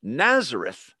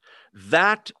 Nazareth.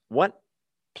 That what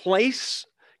place?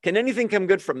 Can anything come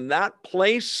good from that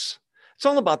place? It's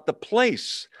all about the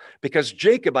place. Because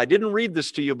Jacob, I didn't read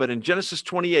this to you, but in Genesis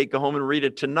 28, go home and read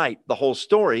it tonight, the whole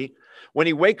story. When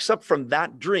he wakes up from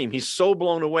that dream, he's so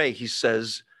blown away. He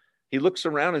says, he looks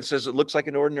around and says, it looks like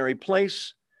an ordinary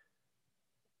place,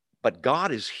 but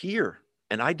God is here,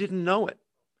 and I didn't know it.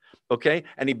 Okay?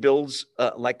 And he builds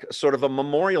like sort of a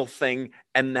memorial thing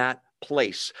in that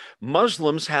place.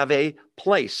 Muslims have a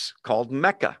place called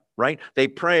Mecca, right? They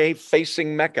pray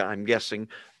facing Mecca, I'm guessing,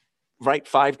 right,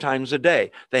 5 times a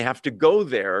day. They have to go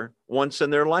there once in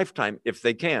their lifetime if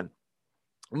they can.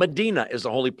 Medina is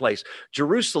a holy place.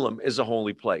 Jerusalem is a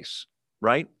holy place,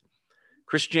 right?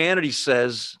 Christianity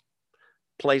says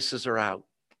places are out.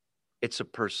 It's a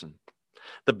person.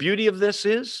 The beauty of this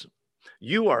is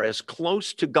you are as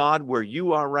close to God where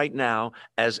you are right now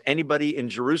as anybody in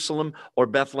Jerusalem or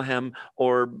Bethlehem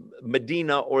or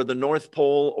Medina or the North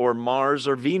Pole or Mars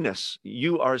or Venus.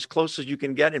 You are as close as you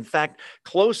can get. In fact,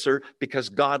 closer because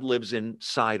God lives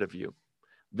inside of you.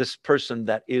 This person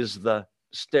that is the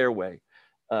stairway.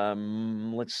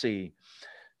 Let's see.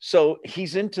 So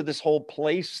he's into this whole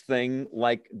place thing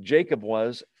like Jacob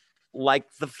was,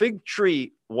 like the fig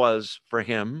tree was for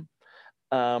him.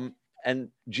 And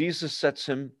Jesus sets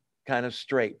him kind of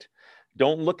straight.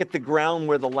 Don't look at the ground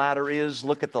where the ladder is.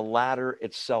 Look at the ladder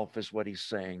itself is what he's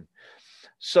saying.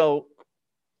 So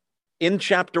in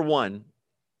chapter 1,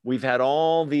 we've had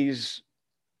all these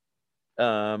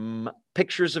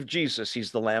pictures of Jesus.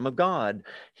 He's the Lamb of God.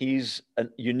 He's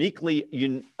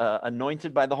uniquely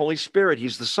anointed by the Holy Spirit.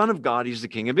 He's the Son of God. He's the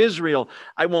King of Israel.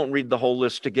 I won't read the whole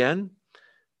list again.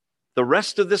 The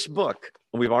rest of this book,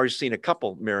 and we've already seen a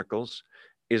couple miracles,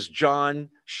 is John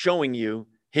showing you,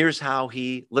 here's how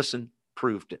he, listen,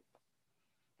 proved it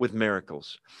with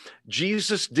miracles.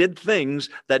 Jesus did things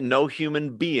that no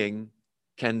human being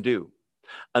can do.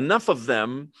 Enough of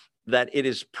them that it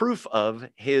is proof of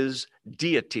his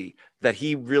deity. that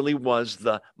he really was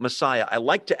the Messiah. I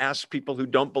like to ask people who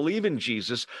don't believe in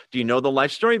Jesus, do you know the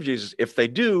life story of Jesus? If they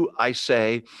do, I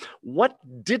say, what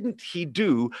didn't he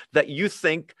do that you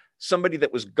think somebody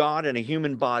that was God in a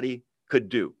human body could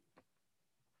do?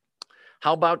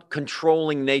 How about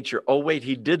controlling nature? Oh, wait,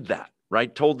 he did that,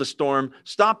 right? Told the storm,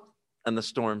 stop, and the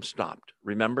storm stopped.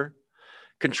 Remember?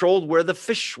 Controlled where the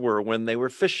fish were when they were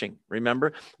fishing.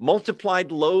 Remember?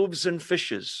 Multiplied loaves and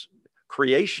fishes.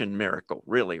 Creation miracle,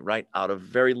 really, right? Out of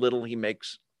very little, he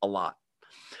makes a lot.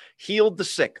 Healed the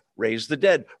sick, raised the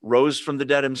dead, rose from the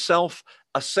dead himself,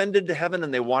 ascended to heaven,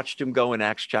 and they watched him go in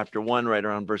Acts chapter 1, right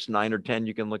around verse 9 or 10.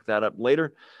 You can look that up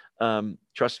later.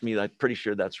 Trust me, I'm pretty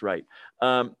sure that's right.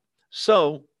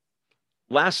 So,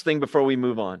 last thing before we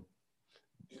move on.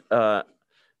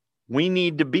 We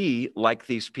need to be like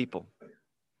these people.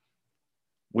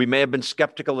 We may have been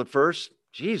skeptical at first.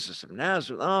 Jesus of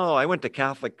Nazareth. Oh, I went to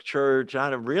Catholic church.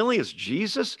 Really? Is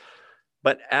Jesus?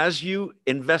 But as you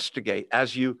investigate,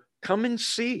 as you come and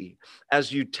see,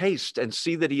 as you taste and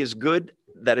see that he is good,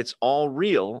 that it's all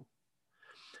real,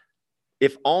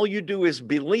 if all you do is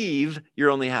believe, you're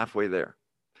only halfway there.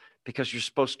 Because you're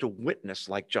supposed to witness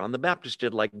like John the Baptist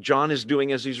did, like John is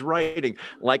doing as he's writing,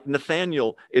 like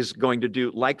Nathaniel is going to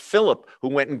do, like Philip, who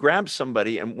went and grabbed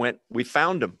somebody and went, we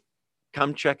found him.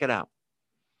 Come check it out.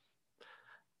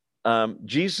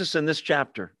 Jesus in this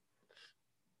chapter,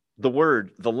 the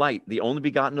Word, the light, the only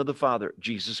begotten of the Father,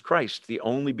 Jesus Christ, the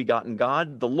only begotten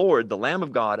God, the Lord, the Lamb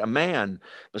of God, a man,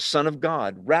 the Son of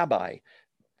God, Rabbi,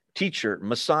 teacher,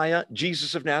 Messiah,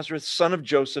 Jesus of Nazareth, son of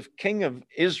Joseph, King of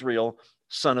Israel,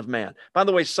 Son of Man. By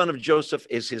the way, son of Joseph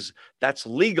is that's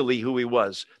legally who he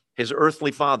was, his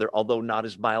earthly father, although not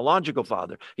his biological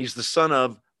father. He's the son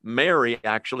of Mary,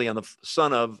 actually, and the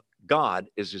son of God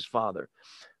is his father.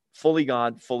 Fully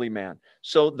God, fully man.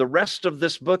 So the rest of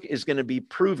this book is going to be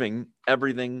proving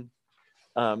everything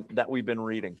that we've been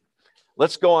reading.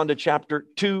 Let's go on to chapter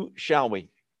 2, shall we?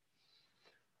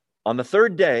 On the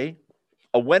third day,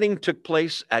 a wedding took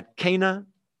place at Cana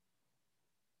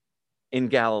in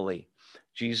Galilee.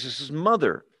 Jesus'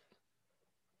 mother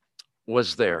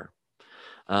was there.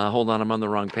 Hold on, I'm on the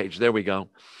wrong page. There we go.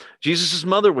 Jesus'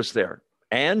 mother was there,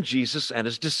 and Jesus and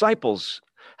his disciples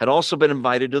had also been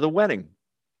invited to the wedding.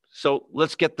 So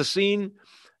let's get the scene.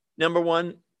 Number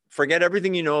one, forget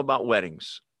everything you know about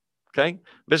weddings, okay?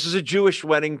 This is a Jewish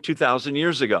wedding 2,000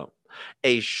 years ago.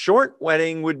 A short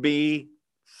wedding would be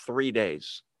 3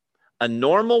 days. A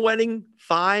normal wedding,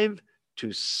 5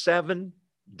 to 7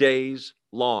 days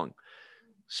long.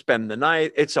 Spend the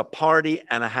night. It's a party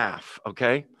and a half,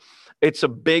 okay? It's a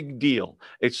big deal.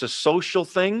 It's a social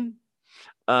thing.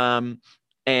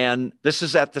 And this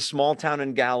is at the small town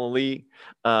in Galilee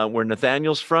where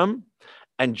Nathaniel's from.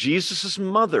 And Jesus'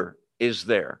 mother is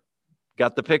there.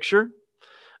 Got the picture?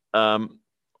 We're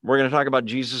going to talk about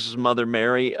Jesus' mother,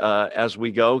 Mary, as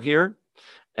we go here.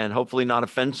 And hopefully not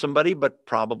offend somebody, but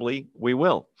probably we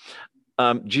will.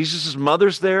 Jesus'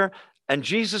 mother's there. And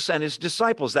Jesus and his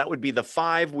disciples, that would be the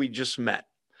 5 we just met.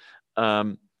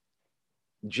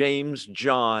 James,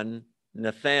 John,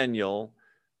 Nathaniel,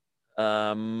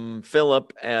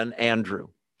 Philip, and Andrew.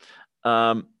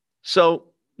 So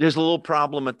there's a little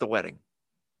problem at the wedding.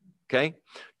 Okay.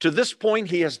 To this point,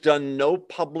 he has done no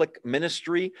public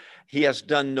ministry. He has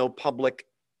done no public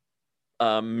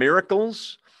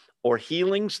miracles or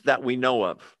healings that we know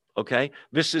of. Okay.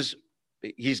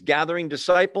 He's gathering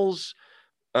disciples,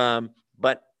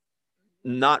 but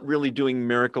not really doing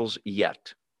miracles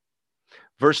yet.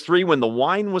 Verse 3, when the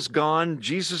wine was gone,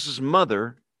 Jesus'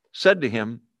 mother said to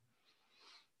him,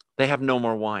 they have no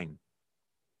more wine.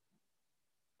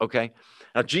 Okay.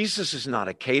 Now, Jesus is not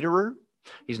a caterer.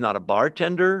 He's not a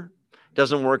bartender.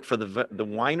 Doesn't work for the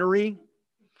winery.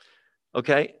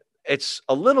 Okay. It's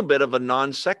a little bit of a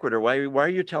non sequitur. Why are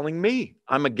you telling me?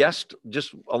 I'm a guest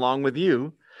just along with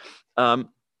you.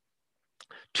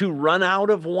 To run out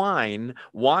of wine.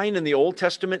 Wine in the Old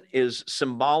Testament is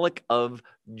symbolic of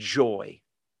joy.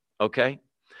 Okay.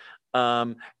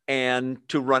 And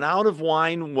to run out of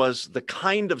wine was the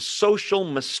kind of social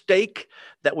mistake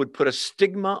that would put a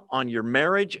stigma on your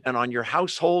marriage and on your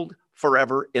household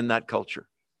forever in that culture.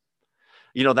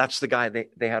 You know, that's the guy,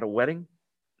 they had a wedding.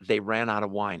 They ran out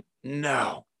of wine.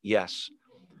 No. Yes.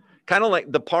 Kind of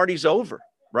like the party's over,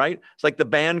 right? It's like the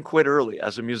band quit early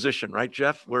as a musician, right,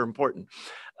 Jeff? We're important.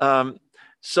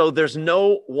 So there's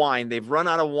no wine. They've run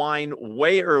out of wine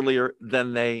way earlier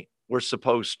than they were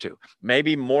supposed to.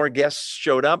 Maybe more guests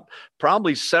showed up.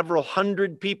 Probably several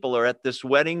hundred people are at this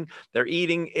wedding. They're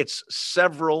eating. It's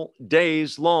several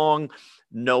days long.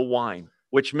 No wine.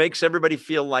 which makes everybody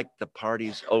feel like the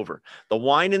party's over. The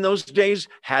wine in those days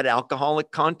had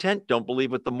alcoholic content. Don't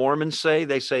believe what the Mormons say.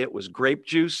 They say it was grape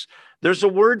juice. There's a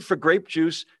word for grape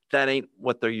juice. That ain't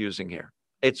what they're using here.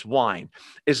 It's wine.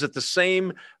 Is it the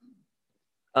same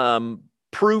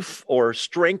proof or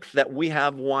strength that we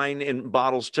have wine in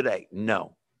bottles today?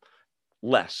 No,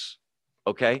 less.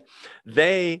 Okay.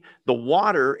 The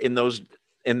water in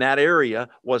that area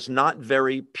was not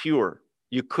very pure.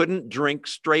 You couldn't drink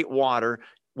straight water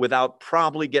without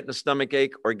probably getting a stomach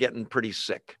ache or getting pretty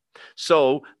sick.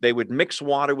 So they would mix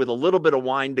water with a little bit of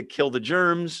wine to kill the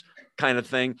germs, kind of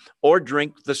thing, or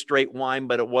drink the straight wine,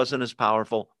 but it wasn't as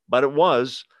powerful, but it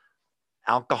was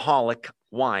alcoholic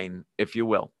wine, if you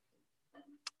will.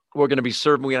 We're going to be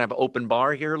serving, we're going to have an open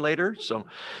bar here later. So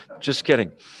just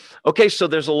kidding. Okay, so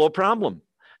there's a little problem.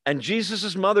 And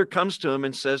Jesus' mother comes to him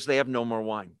and says, they have no more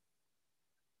wine.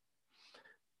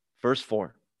 Verse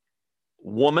 4,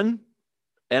 woman,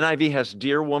 NIV has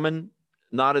dear woman,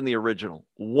 not in the original.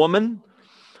 Woman,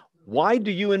 why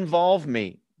do you involve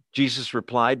me? Jesus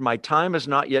replied, my time has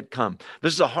not yet come.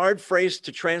 This is a hard phrase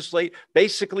to translate.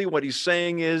 Basically, what he's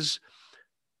saying is,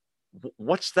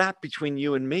 what's that between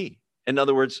you and me? In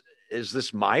other words, is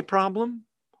this my problem?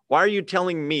 Why are you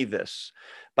telling me this?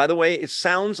 By the way, it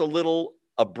sounds a little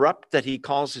abrupt that he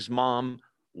calls his mom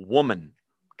woman.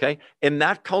 Okay. In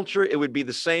that culture, it would be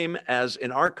the same as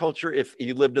in our culture if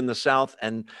you lived in the South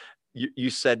and you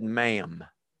said ma'am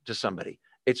to somebody.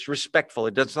 It's respectful.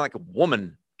 It doesn't like a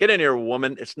woman. Get in here,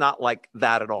 woman. It's not like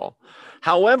that at all.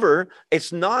 However,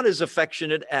 it's not as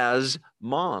affectionate as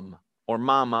mom or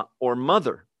mama or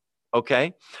mother.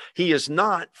 Okay. He is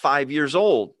not 5 years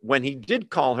old when he did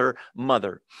call her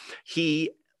mother.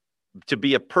 To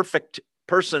be a perfect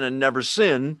person and never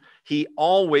sin, he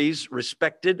always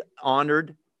respected,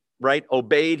 honored, right?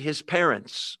 Obeyed his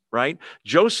parents, right?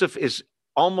 Joseph is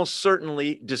almost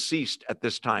certainly deceased at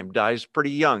this time, dies pretty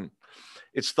young.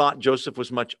 It's thought Joseph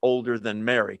was much older than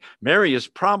Mary. Mary is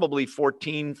probably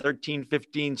 14, 13,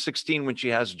 15, 16 when she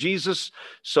has Jesus.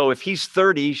 So if he's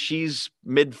 30, she's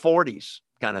mid-40s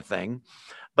kind of thing.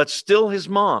 But still his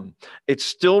mom. It's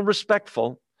still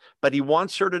respectful, but he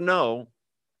wants her to know,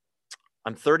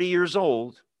 I'm 30 years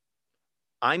old.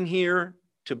 I'm here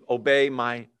to obey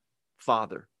my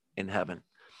Father in heaven.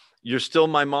 You're still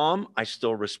my mom. I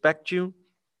still respect you.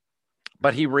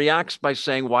 But he reacts by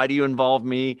saying, why do you involve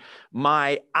me?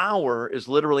 My hour is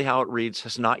literally how it reads,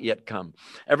 has not yet come.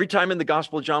 Every time in the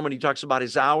Gospel of John, when he talks about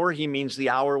his hour, he means the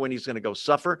hour when he's going to go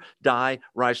suffer, die,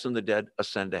 rise from the dead,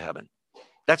 ascend to heaven.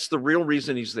 That's the real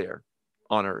reason he's there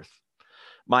on earth.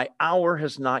 My hour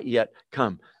has not yet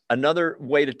come. Another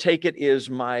way to take it is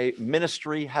my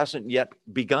ministry hasn't yet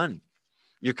begun.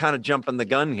 You're kind of jumping the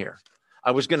gun here.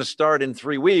 I was going to start in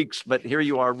 3 weeks, but here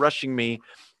you are rushing me.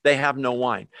 They have no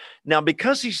wine. Now,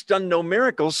 because he's done no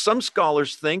miracles, some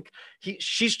scholars think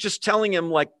she's just telling him,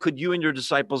 like, could you and your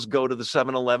disciples go to the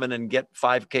 7-Eleven and get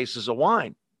 5 cases of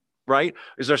wine, right?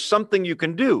 Is there something you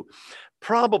can do?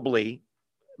 Probably,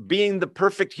 being the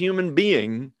perfect human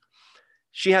being,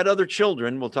 she had other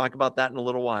children. We'll talk about that in a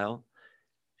little while.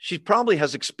 She probably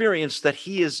has experienced that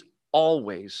he is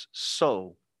always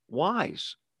so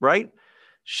wise, right?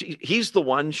 He's the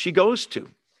one she goes to.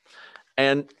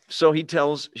 And so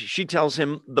she tells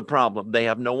him the problem. They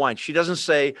have no wine. She doesn't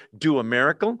say, do a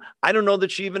miracle. I don't know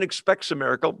that she even expects a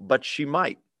miracle, but she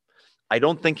might. I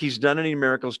don't think he's done any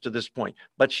miracles to this point,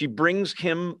 but she brings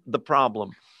him the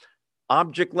problem.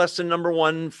 Object lesson number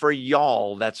 1 for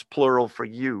y'all, that's plural for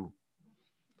you.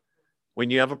 When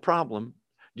you have a problem,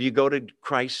 do you go to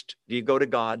Christ? Do you go to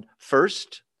God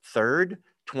first, third,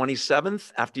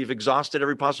 27th, after you've exhausted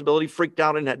every possibility, freaked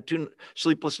out and had 2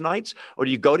 sleepless nights? Or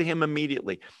do you go to him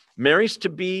immediately? Mary's to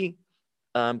be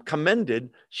commended.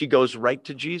 She goes right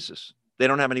to Jesus. They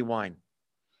don't have any wine.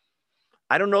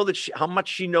 I don't know how much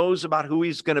she knows about who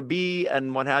he's going to be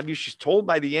and what have you. She's told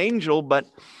by the angel, but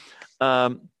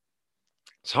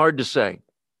it's hard to say.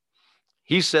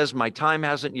 He says, my time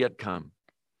hasn't yet come.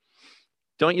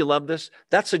 Don't you love this?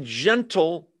 That's a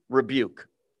gentle rebuke.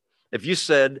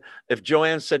 If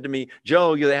Joanne said to me,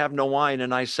 Joe, they have no wine.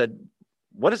 And I said,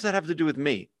 what does that have to do with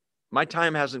me? My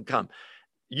time hasn't come.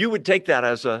 You would take that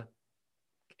as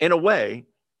in a way,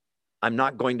 I'm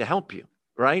not going to help you,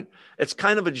 right? It's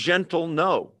kind of a gentle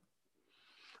no.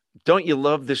 Don't you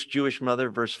love this Jewish mother,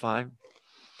 verse 5?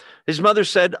 His mother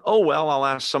said, oh, well, I'll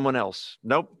ask someone else.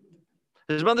 Nope.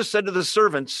 His mother said to the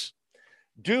servants,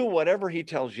 do whatever he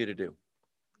tells you to do.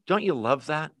 Don't you love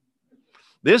that?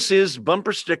 This is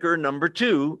bumper sticker number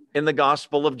 2 in the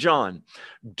Gospel of John.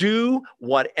 Do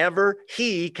whatever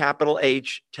he, capital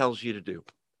H, tells you to do.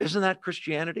 Isn't that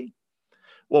Christianity?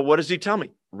 Well, what does he tell me?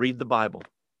 read the Bible.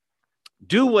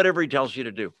 Do whatever he tells you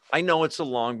to do. I know it's a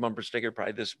long bumper sticker,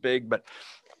 probably this big, but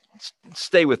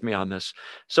stay with me on this.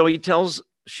 So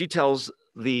she tells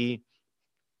the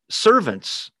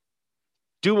servants,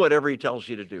 do whatever he tells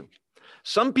you to do.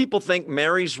 Some people think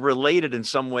Mary's related in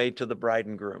some way to the bride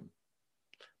and groom.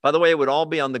 By the way, it would all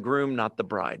be on the groom, not the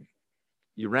bride.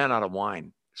 You ran out of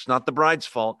wine. It's not the bride's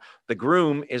fault. The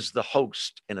groom is the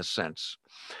host in a sense.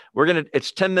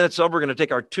 It's 10 minutes over. We're going to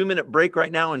take our 2-minute break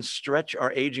right now and stretch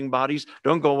our aging bodies.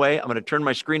 Don't go away. I'm going to turn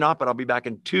my screen off, but I'll be back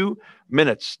in 2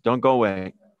 minutes. Don't go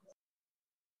away.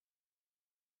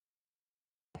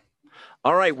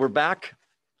 All right, we're back.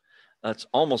 That's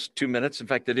almost 2 minutes. In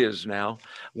fact, it is now.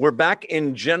 We're back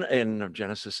in John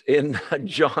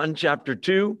chapter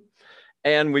 2,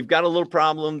 and we've got a little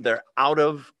problem. They're out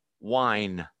of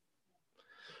wine.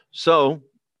 So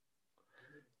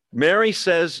Mary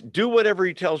says, do whatever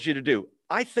he tells you to do.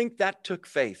 I think that took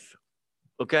faith,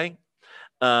 okay?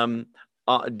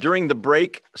 During the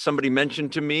break, somebody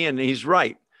mentioned to me, and he's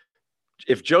right.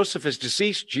 If Joseph is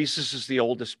deceased, Jesus is the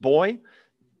oldest boy,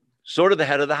 sort of the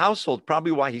head of the household,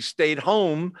 probably why he stayed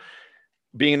home,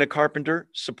 being a carpenter,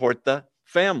 support the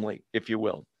family, if you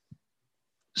will.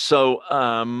 So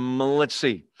let's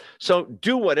see. So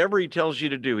do whatever he tells you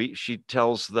to do. She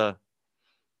tells the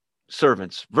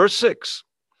servants. Verse 6.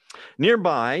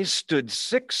 Nearby stood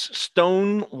 6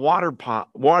 stone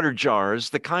water jars,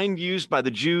 the kind used by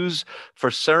the Jews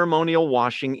for ceremonial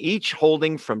washing, each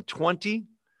holding from 20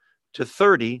 to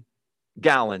 30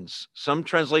 gallons. Some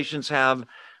translations have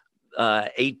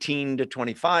 18 to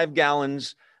 25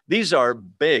 gallons. These are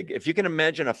big. If you can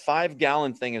imagine a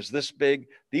 5-gallon thing is this big,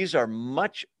 these are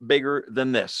much bigger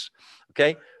than this.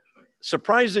 Okay.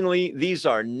 Surprisingly, these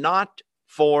are not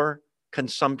for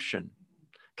consumption.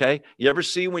 Okay. You ever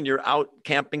see when you're out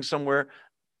camping somewhere,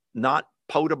 not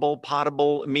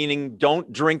potable, meaning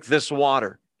don't drink this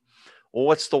water. Well,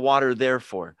 what's the water there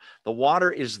for? The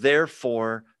water is there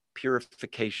for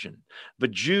purification. The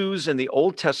Jews in the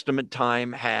Old Testament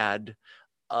time had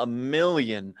a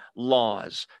million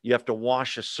laws. You have to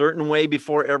wash a certain way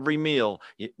before every meal.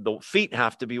 The feet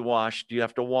have to be washed. You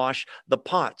have to wash the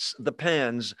pots, the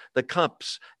pans, the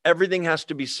cups. Everything has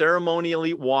to be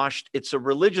ceremonially washed. It's a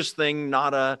religious thing,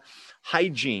 not a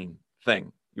hygiene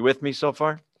thing. You with me so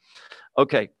far?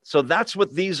 Okay, so that's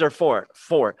what these are for.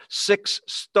 6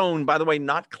 stone, by the way,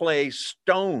 not clay,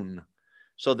 stone.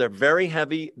 So they're very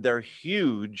heavy. They're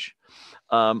huge.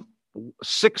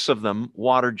 6 of them,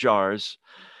 water jars.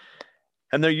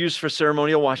 And they're used for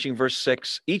ceremonial washing, verse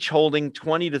 6, each holding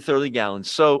 20 to 30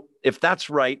 gallons. So if that's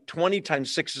right, 20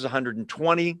 times 6 is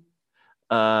 120.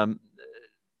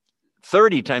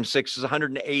 30 times 6 is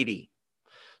 180.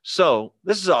 So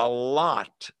this is a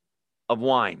lot of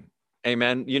wine.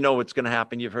 Amen. You know what's going to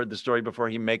happen. You've heard the story before.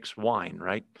 He makes wine,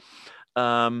 right?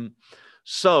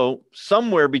 So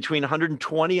somewhere between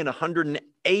 120 and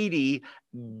 180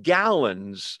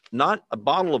 gallons, not a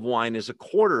bottle of wine is a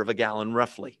quarter of a gallon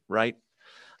roughly, right?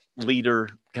 Liter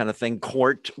kind of thing,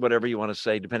 quart, whatever you want to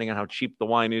say, depending on how cheap the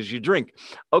wine is you drink.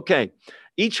 Okay,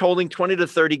 each holding 20 to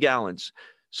 30 gallons.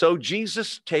 So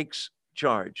Jesus takes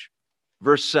charge.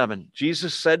 Verse 7,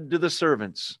 Jesus said to the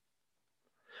servants,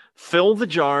 fill the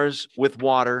jars with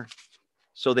water.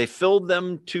 So they filled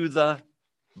them to the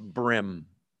brim.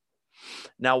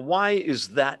 Now, why is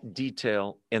that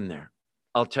detail in there?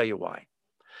 I'll tell you why.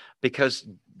 Because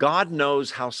God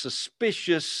knows how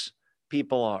suspicious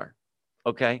people are.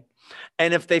 Okay.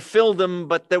 And if they filled them,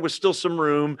 but there was still some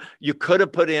room, you could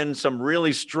have put in some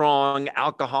really strong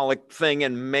alcoholic thing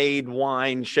and made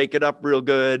wine, shake it up real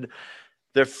good.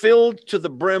 They're filled to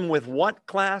the brim with what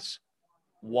class?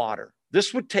 Water.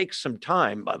 This would take some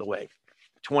time, by the way.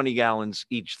 20 gallons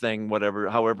each thing, whatever,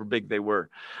 however big they were.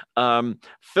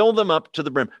 Fill them up to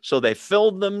the brim. So they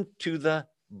filled them to the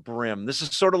brim. This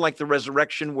is sort of like the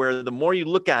resurrection, where the more you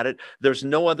look at it, there's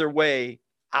no other way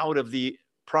out of the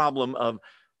problem of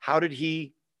how did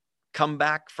he come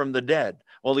back from the dead?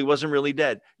 Well, he wasn't really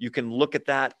dead. You can look at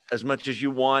that as much as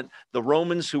you want. The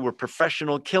Romans, who were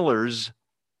professional killers,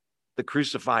 the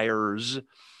crucifiers,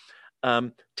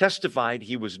 testified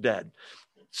he was dead.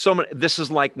 So this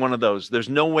is like one of those. There's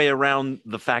no way around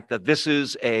the fact that this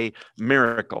is a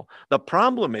miracle. The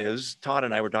problem is, Todd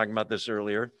and I were talking about this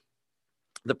earlier.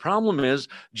 The problem is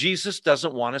Jesus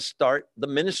doesn't want to start the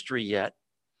ministry yet.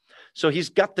 So he's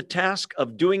got the task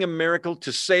of doing a miracle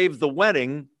to save the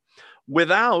wedding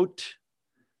without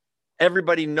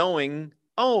everybody knowing,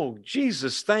 oh,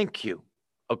 Jesus, thank you.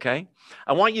 Okay.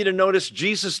 I want you to notice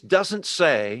Jesus doesn't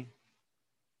say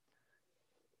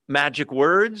magic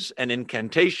words and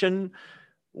incantation.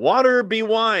 Water be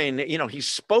wine. You know, he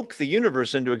spoke the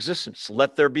universe into existence.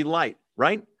 Let there be light,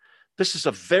 right? This is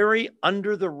a very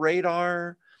under the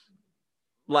radar,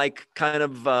 like kind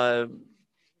of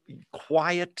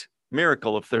quiet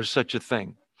miracle, if there's such a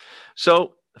thing.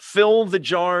 So fill the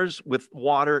jars with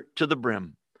water to the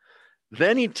brim.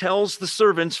 Then he tells the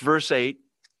servants, verse 8,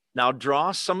 now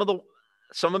draw some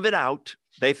of it out.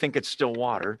 They think it's still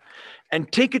water,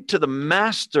 and take it to the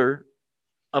master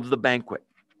of the banquet.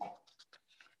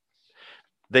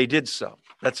 They did so.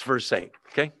 That's verse 8.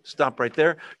 Okay, stop right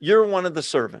there. You're one of the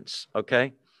servants.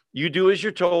 Okay, you do as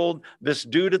you're told. This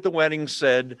dude at the wedding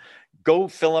said, go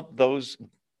fill up those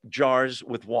jars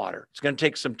with water. It's going to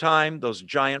take some time, those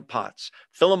giant pots.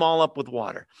 Fill them all up with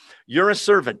water. You're a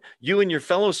servant. You and your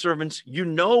fellow servants, you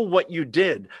know what you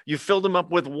did. You filled them up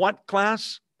with what,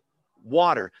 class?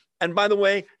 Water. And by the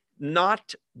way,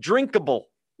 not drinkable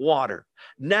water.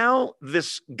 Now,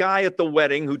 this guy at the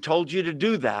wedding who told you to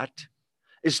do that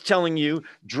is telling you,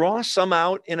 draw some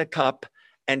out in a cup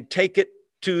and take it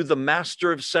to the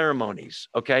master of ceremonies,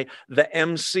 okay? The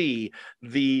MC,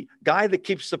 the guy that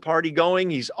keeps the party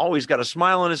going. He's always got a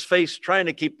smile on his face, trying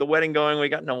to keep the wedding going. We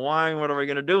got no wine. What are we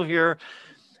going to do here?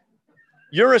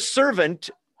 You're a servant,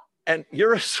 and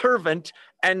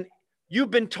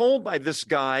you've been told by this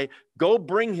guy, go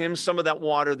bring him some of that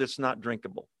water that's not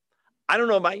drinkable. I don't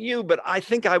know about you, but I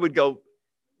think I would go,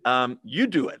 you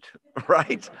do it,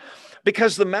 right?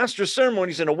 Because the master of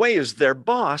ceremonies, in a way, is their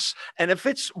boss. And if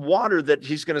it's water that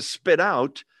he's going to spit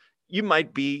out, you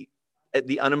might be at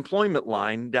the unemployment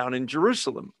line down in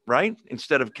Jerusalem, right?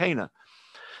 Instead of Cana.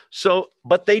 So,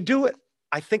 but they do it.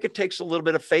 I think it takes a little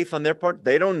bit of faith on their part.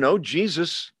 They don't know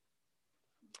Jesus,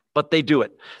 but they do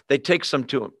it. They take some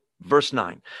to him. Verse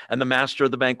 9, and the master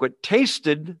of the banquet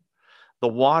tasted the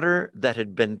water that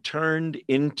had been turned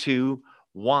into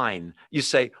wine. You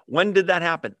say, when did that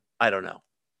happen? I don't know.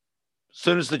 As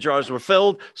soon as the jars were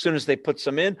filled, as soon as they put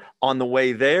some in, on the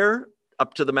way there,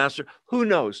 up to the master, who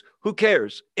knows? Who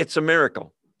cares? It's a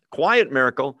miracle. Quiet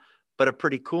miracle, but a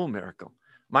pretty cool miracle.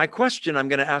 My question I'm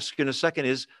going to ask you in a second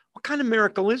is, what kind of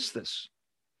miracle is this?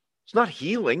 It's not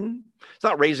healing. It's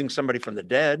not raising somebody from the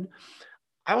dead.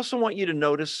 I also want you to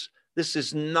notice this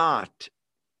is not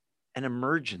an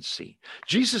emergency.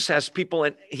 Jesus has people,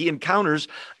 and he encounters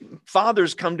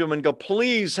fathers come to him and go,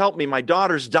 please help me. My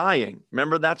daughter's dying.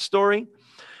 Remember that story?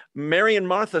 Mary and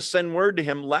Martha send word to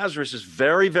him. Lazarus is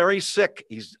very, very sick.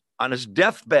 He's on his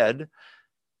deathbed.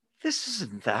 This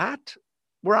isn't that.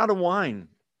 We're out of wine.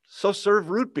 So serve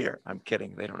root beer. I'm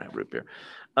kidding. They don't have root beer.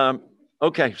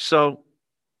 Okay, so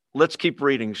let's keep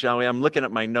reading, shall we? I'm looking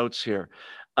at my notes here.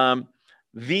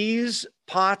 These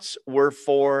pots were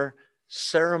for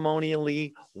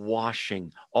ceremonially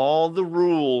washing. All the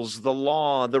rules, the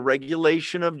law, the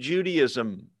regulation of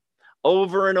Judaism,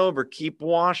 over and over, keep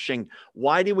washing.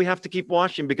 Why do we have to keep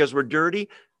washing? Because we're dirty?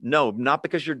 No, not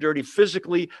because you're dirty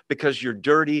physically, because you're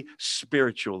dirty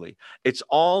spiritually. It's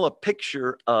all a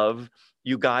picture of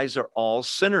you guys are all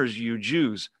sinners, you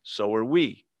Jews. So are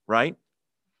we, right?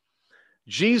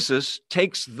 Jesus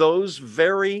takes those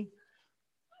very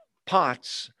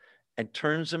pots and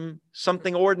turns them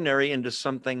something ordinary into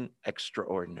something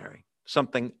extraordinary,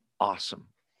 something awesome,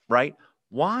 right?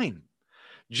 Wine.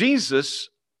 Jesus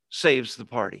saves the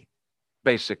party,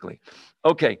 basically.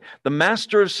 Okay, the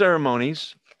master of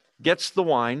ceremonies gets the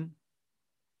wine,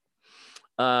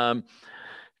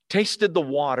 tasted the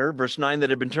water, verse 9, that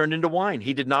had been turned into wine.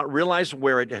 He did not realize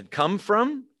where it had come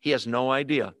from. He has no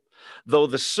idea. Though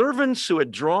the servants who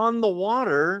had drawn the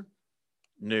water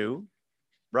knew,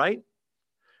 right?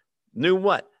 Knew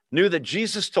what? Knew that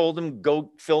Jesus told them,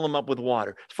 go fill them up with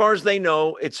water. As far as they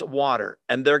know, it's water,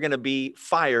 and they're going to be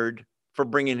fired for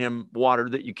bringing him water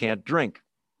that you can't drink.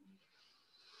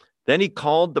 Then he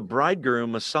called the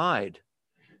bridegroom aside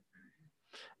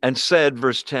and said,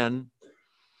 verse 10,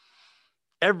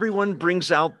 everyone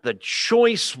brings out the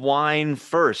choice wine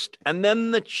first, and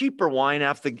then the cheaper wine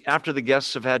after the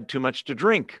guests have had too much to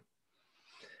drink.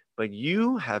 But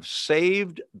you have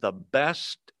saved the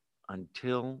best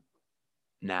until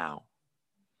now.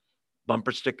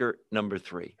 Bumper sticker number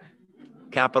 3,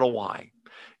 capital Y.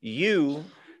 You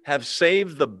have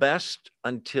saved the best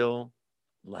until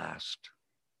last.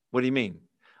 What do you mean?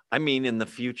 I mean in the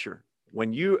future.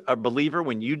 When you are a believer,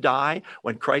 when you die,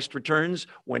 when Christ returns,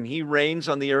 when he reigns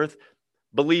on the earth,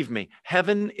 believe me,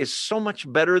 heaven is so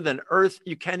much better than earth,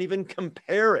 you can't even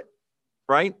compare it,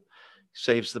 right? He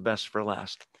saves the best for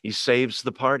last. He saves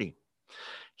the party.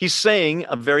 He's saying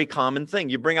a very common thing.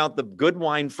 You bring out the good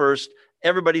wine first.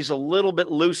 Everybody's a little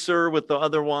bit looser with the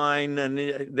other wine, and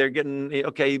they're getting,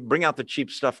 okay, bring out the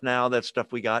cheap stuff now. That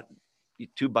stuff we got,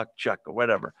 $2 chuck or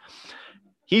whatever.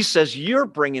 He says, you're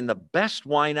bringing the best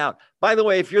wine out. By the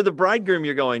way, if you're the bridegroom,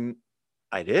 you're going,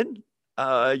 I did?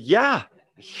 Yeah.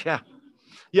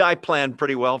 Yeah, I planned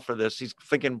pretty well for this. He's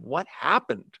thinking, what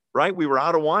happened, right? We were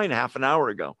out of wine half an hour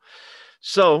ago.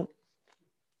 So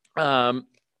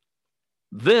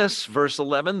this, verse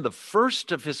 11, the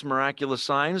first of his miraculous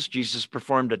signs Jesus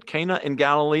performed at Cana in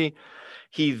Galilee,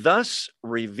 he thus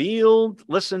revealed,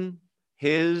 listen,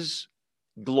 his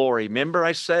glory. Remember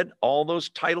I said all those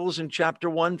titles in chapter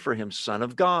 1 for him: Son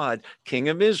of God, King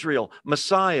of Israel,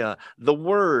 Messiah, the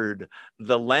Word,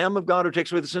 the Lamb of God who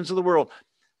takes away the sins of the world.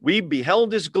 We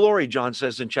beheld his glory, John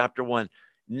says in chapter 1.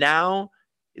 Now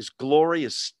his glory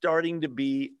is starting to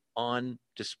be on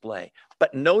display.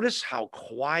 But notice how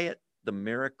quiet the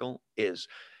miracle is.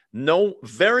 No,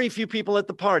 very few people at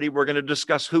the party, we're going to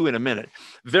discuss who in a minute.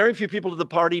 Very few people at the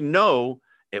party know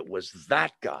it was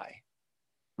that guy,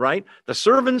 right? The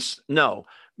servants, no.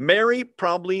 Mary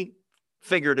probably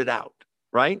figured it out,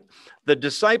 right? The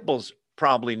disciples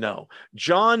probably know.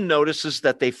 John notices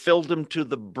that they filled them to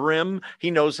the brim. He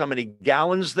knows how many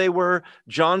gallons they were.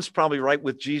 John's probably right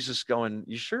with Jesus going,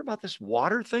 you sure about this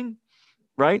water thing?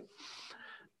 Right?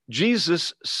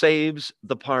 Jesus saves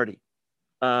the party.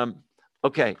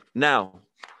 Okay, now,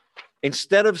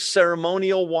 instead of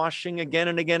ceremonial washing again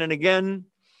and again and again,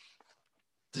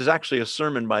 there's actually a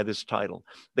sermon by this title.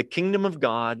 The kingdom of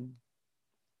God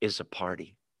is a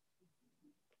party.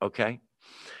 Okay?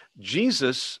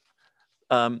 Jesus,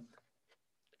 I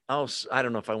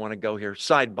don't know if I want to go here.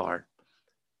 Sidebar.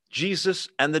 Jesus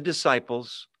and the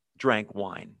disciples drank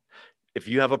wine. If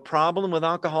you have a problem with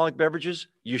alcoholic beverages,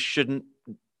 you shouldn't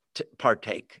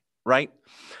partake, right?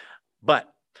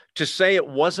 But to say it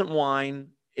wasn't wine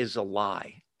is a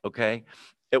lie, okay?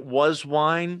 It was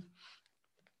wine.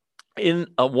 In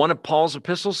one of Paul's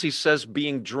epistles, he says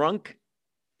being drunk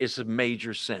is a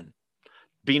major sin.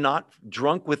 Be not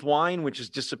drunk with wine, which is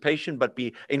dissipation, but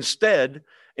be instead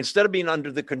of being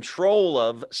under the control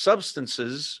of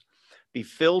substances, be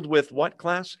filled with what,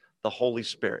 class? The Holy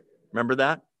Spirit. Remember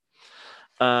that?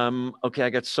 Okay, I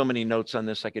got so many notes on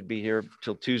this. I could be here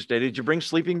till Tuesday. Did you bring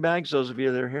sleeping bags, those of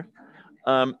you that are here?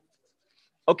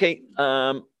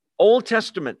 Old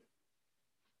Testament.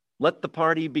 Let the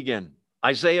party begin.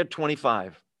 Isaiah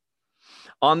 25.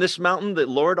 On this mountain, the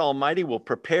Lord Almighty will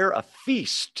prepare a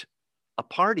feast, a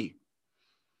party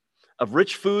of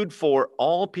rich food for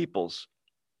all peoples,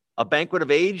 a banquet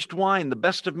of aged wine, the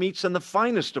best of meats and the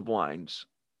finest of wines.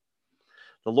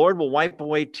 The Lord will wipe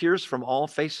away tears from all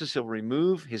faces. He'll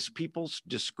remove his people's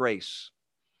disgrace.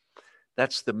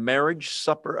 That's the marriage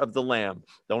supper of the Lamb.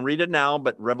 Don't read it now,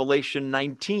 but Revelation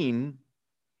 19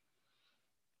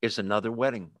 is another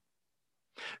wedding.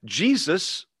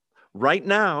 Jesus, right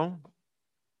now,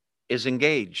 is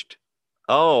engaged.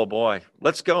 Oh, boy.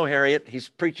 Let's go, Harriet. He's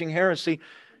preaching heresy.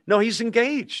 No, he's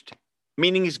engaged,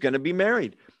 meaning he's going to be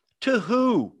married. To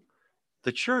who?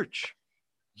 The church.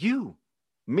 You,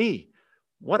 me.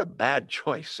 What a bad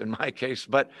choice in my case,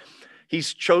 but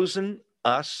he's chosen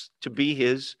us to be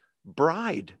his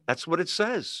bride. That's what it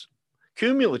says.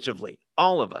 Cumulatively,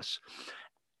 all of us.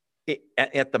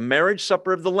 At the marriage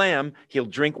supper of the Lamb, he'll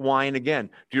drink wine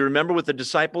again. Do you remember with the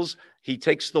disciples? He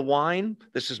takes the wine.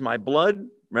 This is my blood.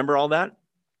 Remember all that?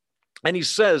 And he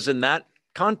says in that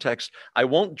context, I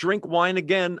won't drink wine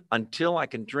again until I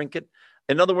can drink it.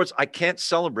 In other words, I can't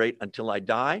celebrate until I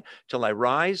die, till I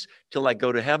rise, till I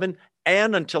go to heaven,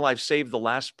 and until I've saved the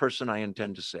last person I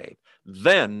intend to save.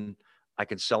 Then I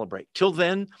can celebrate. Till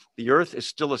then, the earth is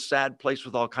still a sad place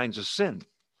with all kinds of sin.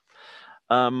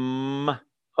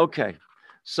 Okay,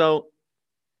 so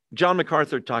John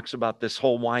MacArthur talks about this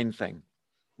whole wine thing.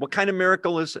 What kind of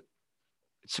miracle is it?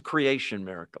 It's a creation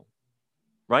miracle,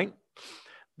 right?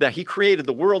 That he created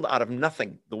the world out of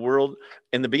nothing. The world,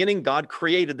 in the beginning, God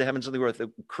created the heavens and the earth.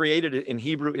 Created in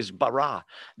Hebrew is bara.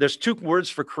 There's two words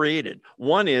for created.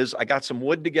 One is I got some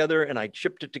wood together and I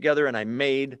chipped it together and I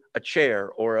made a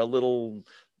chair or a little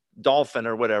dolphin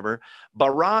or whatever.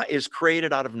 Bara is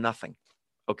created out of nothing.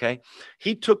 Okay.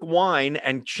 He took wine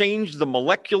and changed the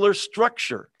molecular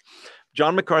structure.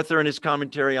 John MacArthur in his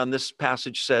commentary on this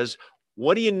passage says,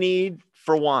 what do you need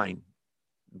for wine?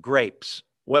 Grapes.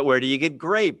 Where do you get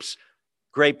grapes?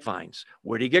 Grapevines.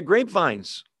 Where do you get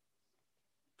grapevines?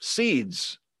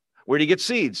 Seeds. Where do you get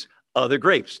seeds? Other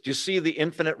grapes. Do you see the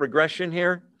infinite regression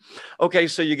here? Okay,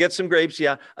 so you get some grapes,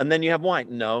 yeah, and then you have wine.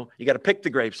 No, you got to pick the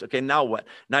grapes. Okay, now what?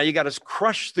 Now you got to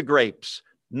crush the grapes.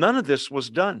 None of this was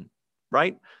done,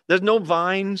 right? There's no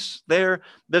vines there.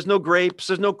 There's no grapes.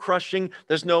 There's no crushing.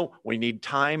 We need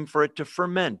time for it to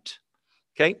ferment.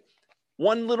 Okay?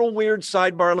 One little weird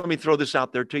sidebar. Let me throw this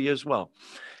out there to you as well.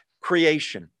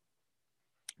 Creation.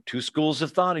 Two schools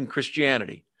of thought in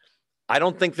Christianity. I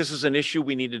don't think this is an issue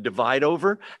we need to divide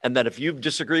over, and that if you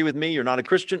disagree with me, you're not a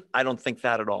Christian. I don't think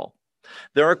that at all.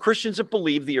 There are Christians that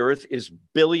believe the earth is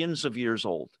billions of years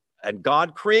old, and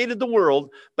God created the world,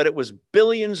 but it was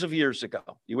billions of years ago.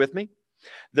 You with me?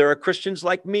 There are Christians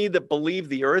like me that believe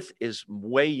the earth is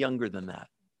way younger than that,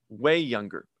 way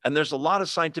younger. And there's a lot of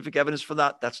scientific evidence for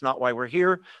that. That's not why we're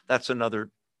here. That's another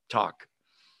talk.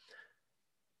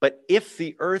 But if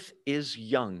the earth is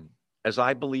young, as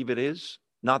I believe it is,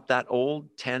 not that old,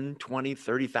 10, 20,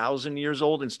 30,000 years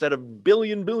old, instead of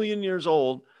billion years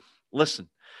old, listen,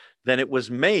 then it was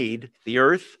made, the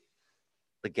earth,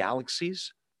 the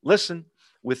galaxies, listen,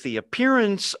 with the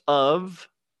appearance of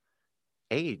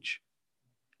age,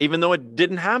 even though it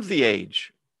didn't have the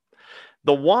age.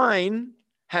 The wine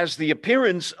has the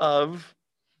appearance of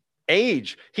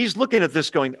age. He's looking at this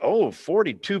going, oh,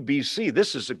 42 BC.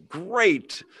 This is a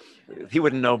great, he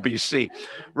wouldn't know BC,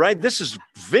 right? This is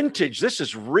vintage. This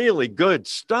is really good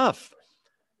stuff.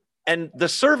 And the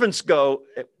servants go,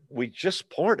 we just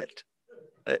poured it.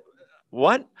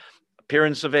 What?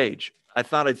 Appearance of age. I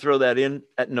thought I'd throw that in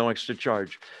at no extra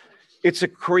charge. It's a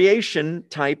creation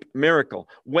type miracle.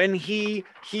 When he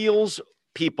heals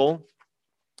people,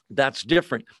 that's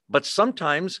different. But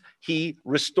sometimes he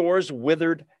restores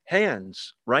withered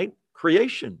hands, right?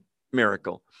 Creation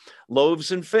miracle.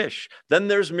 Loaves and fish. Then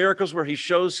there's miracles where he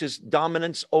shows his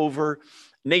dominance over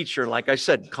nature. Like I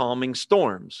said, calming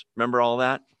storms. Remember all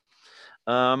that?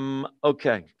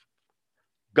 Okay.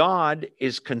 God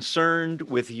is concerned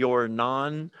with your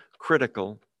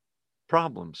non-critical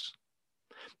problems.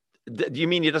 Do you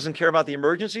mean he doesn't care about the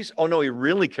emergencies? Oh, no, he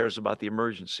really cares about the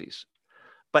emergencies.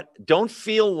 But don't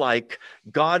feel like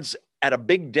God's at a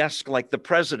big desk like the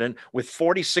president with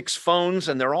 46 phones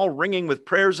and they're all ringing with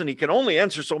prayers and he can only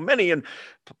answer so many. And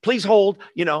please hold,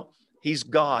 he's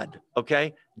God,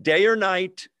 okay? Day or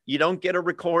night, you don't get a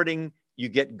recording, you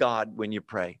get God when you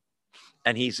pray.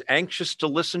 And he's anxious to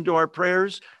listen to our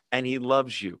prayers, and he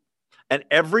loves you. And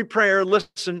every prayer,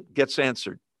 listen, gets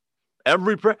answered.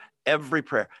 Every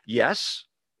prayer. Yes,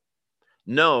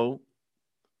 no,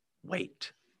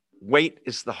 wait. Wait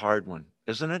is the hard one,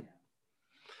 isn't it?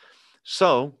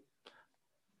 So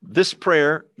this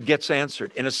prayer gets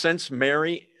answered. In a sense,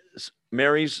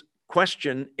 Mary's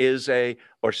question is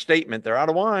or statement, they're out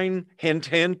of wine, hint,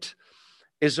 hint,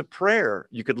 is a prayer.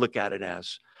 You could look at it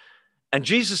as. And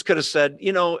Jesus could have said,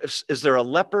 is there a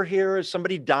leper here? Is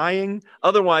somebody dying?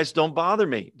 Otherwise, don't bother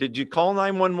me. Did you call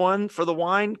 911 for the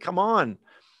wine? Come on.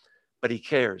 But he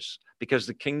cares because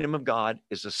the kingdom of God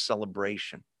is a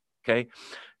celebration. Okay.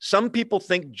 Some people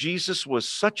think Jesus was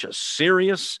such a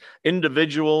serious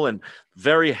individual and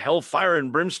very hellfire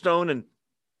and brimstone. And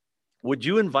would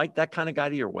you invite that kind of guy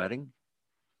to your wedding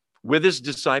with his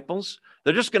disciples?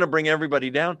 They're just going to bring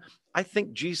everybody down. I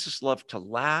think Jesus loved to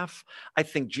laugh. I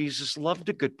think Jesus loved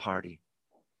a good party.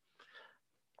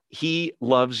 He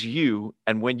loves you.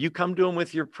 And when you come to him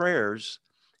with your prayers,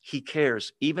 he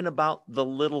cares even about the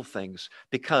little things.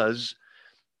 Because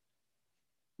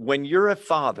when you're a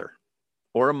father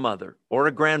or a mother or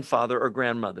a grandfather or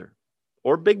grandmother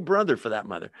or big brother for that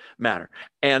matter,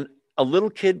 and a little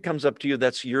kid comes up to you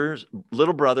that's your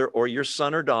little brother or your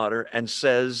son or daughter and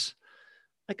says,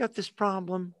 I got this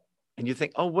problem. And you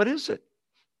think, oh, what is it?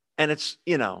 And it's,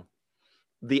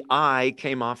 the eye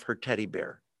came off her teddy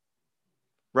bear,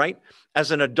 right? As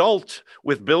an adult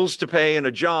with bills to pay and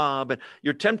a job,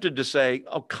 you're tempted to say,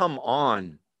 oh, come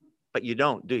on. But you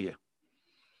don't, do you?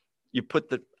 You put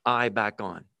the eye back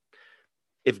on.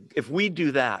 If we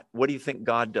do that, what do you think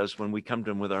God does when we come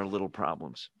to him with our little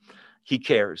problems? He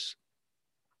cares.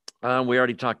 We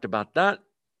already talked about that.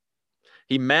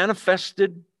 He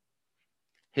manifested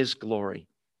his glory.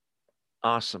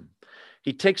 Awesome.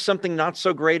 He takes something not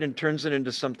so great and turns it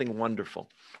into something wonderful.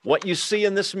 What you see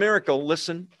in this miracle,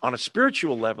 listen, on a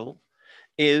spiritual level,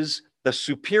 is the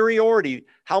superiority,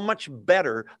 how much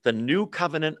better the new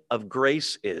covenant of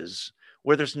grace is,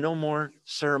 where there's no more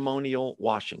ceremonial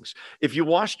washings. If you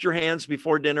washed your hands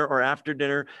before dinner or after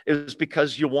dinner, it was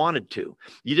because you wanted to.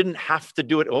 You didn't have to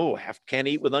do it. Oh, can't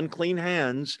eat with unclean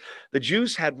hands. The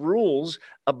Jews had rules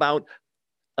about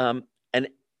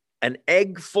an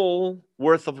egg full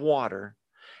worth of water,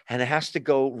 and it has to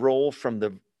go roll from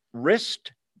the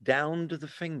wrist down to the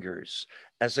fingers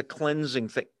as a cleansing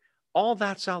thing. All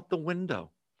that's out the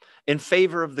window in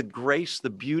favor of the grace, the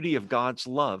beauty of God's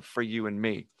love for you and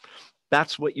me.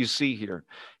 That's what you see here.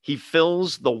 He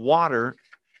fills the water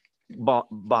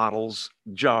bottles,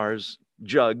 jars,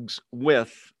 jugs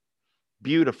with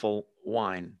beautiful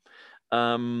wine.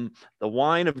 The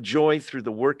wine of joy through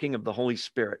the working of the Holy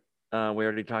Spirit. We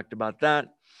already talked about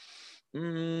that.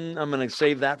 I'm going to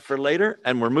save that for later,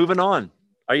 and we're moving on.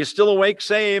 Are you still awake?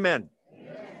 Say amen.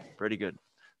 Amen. Pretty good.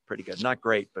 Pretty good. Not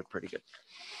great, but pretty good.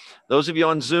 Those of you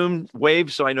on Zoom,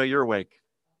 wave so I know you're awake.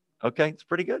 Okay, it's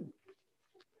pretty good.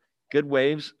 Good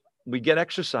waves. We get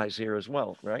exercise here as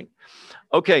well, right?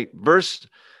 Okay, verse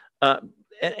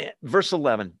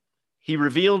 11. He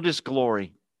revealed his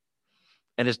glory,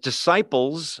 and his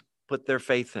disciples put their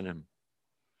faith in him.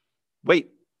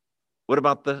 Wait, what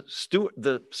about the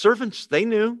servants? They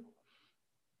knew.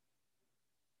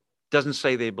 Doesn't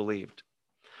say they believed.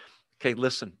 Okay,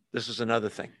 listen, this is another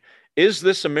thing. Is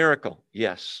this a miracle?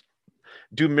 Yes.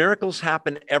 Do miracles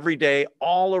happen every day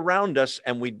all around us,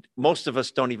 and most of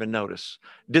us don't even notice?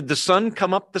 Did the sun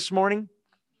come up this morning?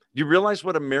 Do you realize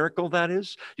what a miracle that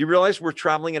is? You realize we're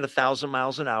traveling at 1,000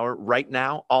 miles an hour right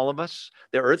now, all of us?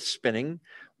 The earth's spinning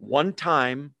one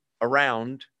time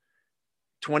around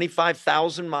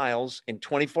 25,000 miles in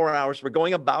 24 hours. We're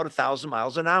going about 1,000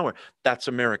 miles an hour. That's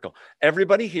a miracle.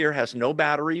 Everybody here has no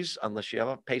batteries unless you have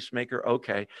a pacemaker.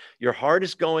 Okay. Your heart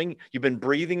is going. You've been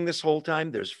breathing this whole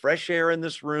time. There's fresh air in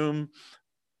this room,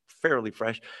 fairly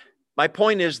fresh. My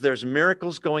point is there's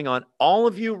miracles going on. All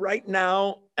of you right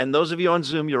now, and those of you on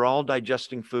Zoom, you're all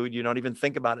digesting food. You don't even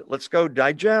think about it. Let's go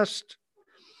digest.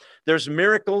 There's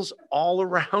miracles all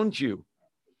around you.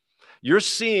 You're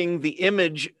seeing the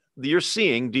image you're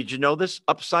seeing, did you know this?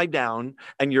 Upside down,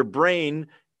 and your brain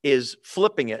is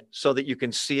flipping it so that you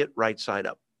can see it right side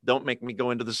up. Don't make me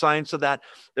go into the science of that.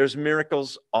 There's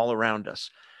miracles all around us.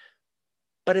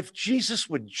 But if Jesus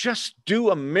would just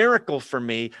do a miracle for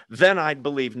me, then I'd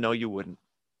believe. No, you wouldn't.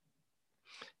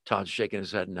 Todd's shaking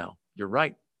his head. No, you're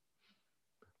right.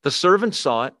 The servants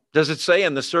saw it. Does it say,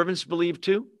 and the servants believed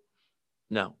too?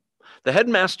 No. The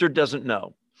headmaster doesn't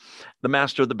know. The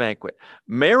master of the banquet.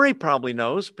 Mary probably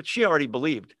knows, but she already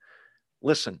believed.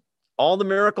 Listen, all the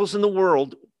miracles in the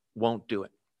world won't do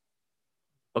it.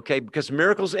 Okay, because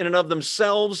miracles in and of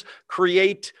themselves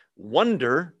create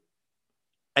wonder.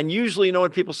 And usually, you know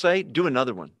what people say? Do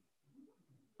another one.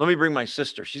 Let me bring my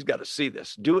sister. She's got to see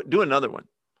this. Do another one.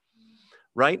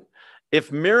 Right?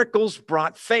 If miracles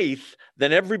brought faith,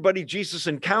 then everybody Jesus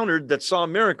encountered that saw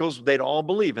miracles, they'd all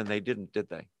believe, and they didn't, did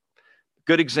they?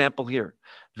 Good example here.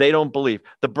 They don't believe.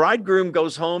 The bridegroom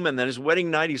goes home, and then his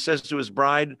wedding night, he says to his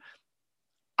bride,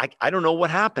 I don't know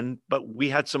what happened, but we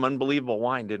had some unbelievable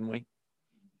wine, didn't we?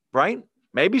 Right?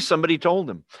 Maybe somebody told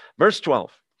him. Verse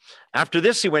 12. After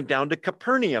this, he went down to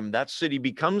Capernaum. That city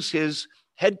becomes his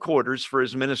headquarters for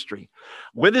his ministry,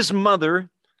 with his mother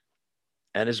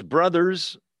and his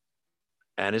brothers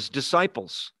and his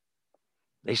disciples.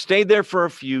 They stayed there for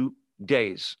a few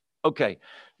days. Okay.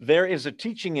 There is a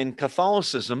teaching in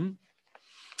Catholicism.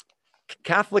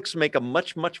 Catholics make a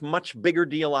much, much, much bigger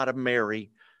deal out of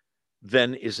Mary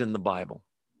than is in the Bible.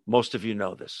 Most of you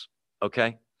know this,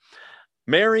 okay?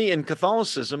 Mary in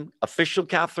Catholicism, official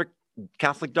Catholic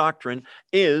doctrine,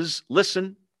 is,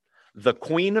 listen, the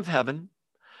Queen of Heaven,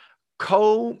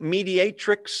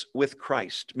 co-mediatrix with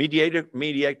Christ.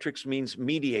 Mediatrix means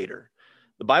mediator.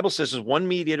 The Bible says there's one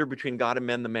mediator between God and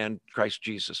men, the man Christ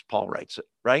Jesus. Paul writes it,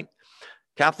 right?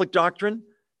 Catholic doctrine,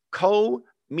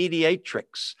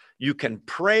 co-mediatrix. You can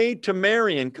pray to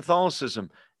Mary in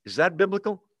Catholicism. Is that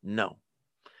biblical? No.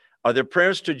 Are there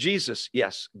prayers to Jesus?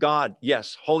 Yes. God?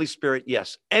 Yes. Holy Spirit?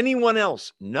 Yes. Anyone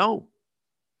else? No.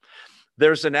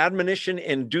 There's an admonition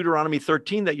in Deuteronomy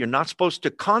 13 that you're not supposed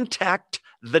to contact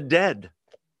the dead.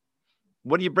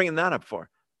 What are you bringing that up for?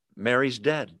 Mary's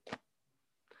dead.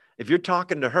 If you're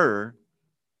talking to her,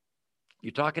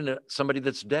 you're talking to somebody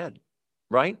that's dead,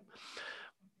 right?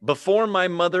 Before my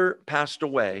mother passed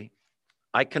away,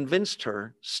 I convinced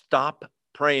her, stop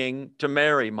praying to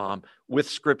Mary, Mom, with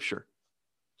scripture.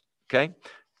 Okay?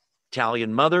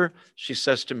 Italian mother, she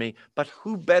says to me, but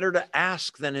who better to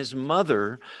ask than his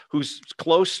mother, who's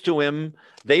close to him?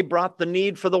 They brought the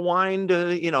need for the wine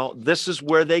to, this is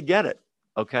where they get it.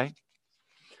 Okay?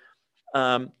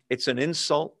 It's an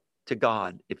insult to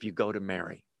God if you go to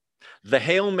Mary. The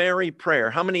Hail Mary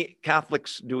prayer. How many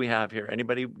Catholics do we have here?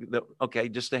 Anybody? Okay,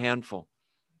 just a handful.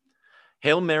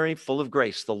 Hail Mary, full of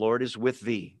grace, the Lord is with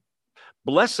thee.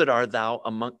 Blessed art thou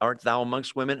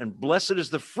amongst women, and blessed is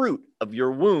the fruit of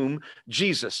your womb,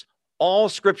 Jesus. All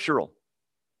scriptural.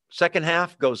 Second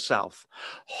half goes south.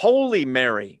 Holy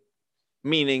Mary,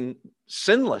 meaning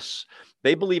sinless.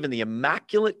 They believe in the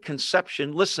immaculate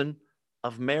conception, listen,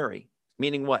 of Mary.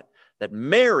 Meaning what? That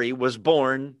Mary was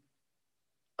born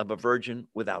of a virgin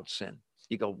without sin.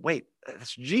 You go, wait,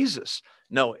 that's Jesus.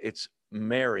 No, it's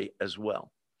Mary as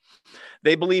well.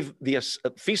 They believe the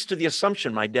Feast of the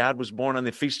Assumption. My dad was born on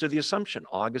the Feast of the Assumption,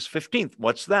 August 15th.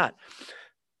 What's that?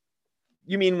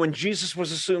 You mean when Jesus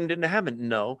was assumed into heaven?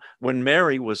 No, when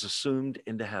Mary was assumed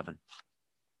into heaven.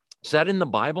 Is that in the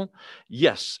Bible?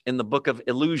 Yes, in the book of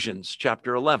Illusions,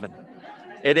 chapter 11.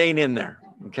 It ain't in there,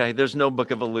 okay? There's no book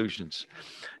of illusions.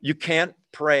 You can't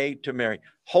pray to Mary.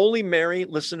 Holy Mary,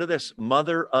 listen to this,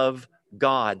 Mother of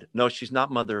God. No, she's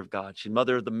not Mother of God. She's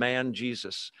Mother of the man,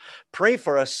 Jesus. Pray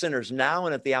for us sinners now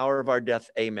and at the hour of our death.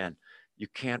 Amen. You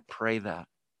can't pray that.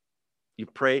 You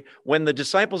pray. When the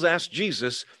disciples asked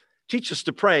Jesus, teach us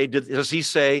to pray, does he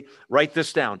say, write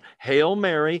this down, Hail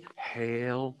Mary,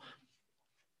 hail?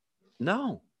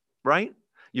 No, right?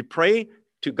 You pray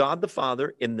to God the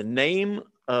Father in the name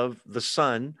of the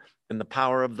Son and the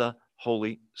power of the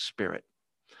Holy Spirit.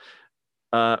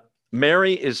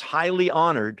 Mary is highly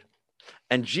honored,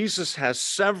 and Jesus has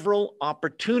several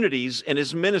opportunities in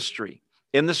his ministry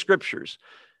in the scriptures.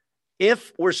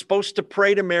 If we're supposed to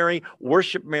pray to Mary,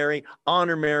 worship Mary,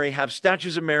 honor Mary, have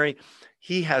statues of Mary,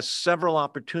 he has several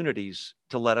opportunities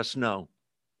to let us know.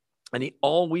 And he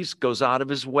always goes out of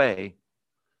his way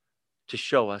to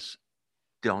show us,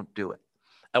 don't do it.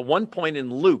 At one point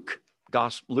in Luke's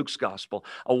gospel,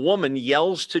 a woman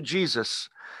yells to Jesus,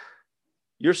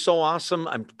 you're so awesome.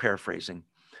 I'm paraphrasing.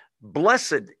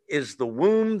 Blessed is the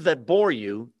womb that bore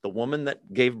you, the woman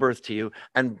that gave birth to you,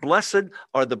 and blessed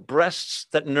are the breasts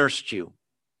that nursed you.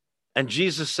 And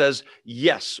Jesus says,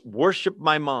 yes, worship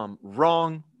my mom.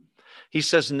 Wrong. He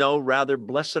says, no, rather,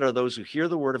 blessed are those who hear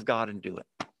the word of God and do it.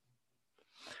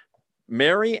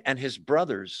 Mary and his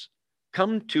brothers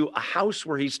come to a house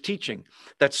where he's teaching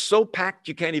that's so packed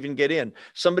you can't even get in.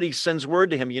 Somebody sends word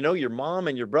to him, you know, your mom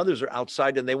and your brothers are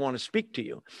outside and they want to speak to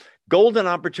you. Golden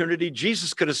opportunity.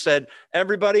 Jesus could have said,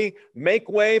 everybody make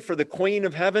way for the Queen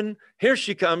of Heaven. Here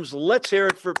she comes. Let's hear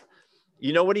it for,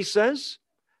 you know what he says?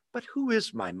 But who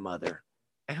is my mother?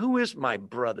 And who is my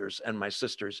brothers and my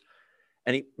sisters?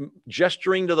 And he,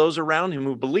 gesturing to those around him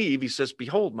who believe, he says,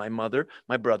 behold, my mother,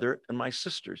 my brother, and my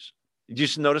sisters. Did you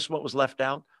just notice what was left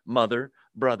out? Mother,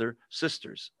 brother,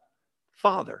 sisters,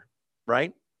 father,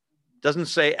 right? Doesn't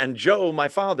say, and Joe, my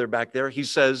father back there. He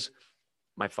says,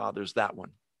 my father's that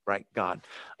one, right? God.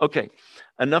 Okay,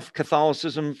 enough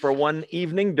Catholicism for one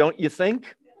evening, don't you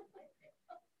think?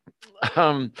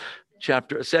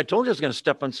 Chapter, see, I told you I was going to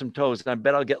step on some toes, and I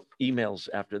bet I'll get emails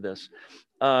after this.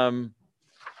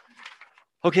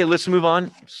 Okay, let's move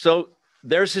on. So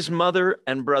there's his mother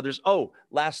and brothers. Oh,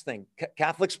 last thing.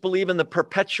 Catholics believe in the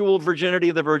perpetual virginity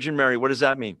of the Virgin Mary. What does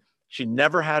that mean? She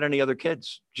never had any other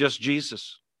kids, just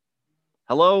Jesus.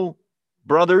 Hello,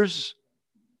 brothers,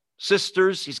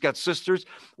 sisters. He's got sisters.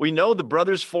 We know the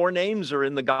brothers' four names are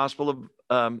in the Gospel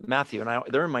of Matthew, and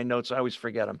they're in my notes. I always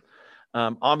forget them.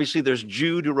 Obviously, there's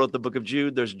Jude, who wrote the book of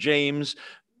Jude. There's James,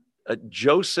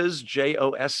 Joses,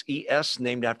 Joses,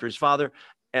 named after his father,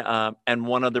 and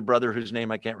one other brother whose name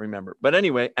I can't remember. But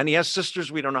anyway, and he has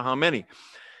sisters. We don't know how many.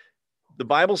 The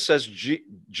Bible says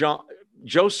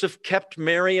Joseph kept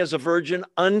Mary as a virgin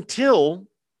until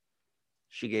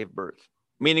she gave birth.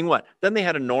 Meaning what? Then they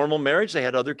had a normal marriage. They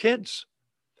had other kids.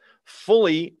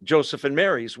 Fully Joseph and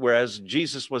Mary's, whereas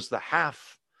Jesus was the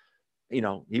half, he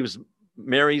was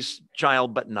Mary's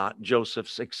child, but not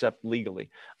Joseph's, except legally.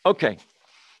 Okay,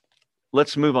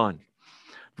 let's move on.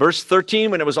 Verse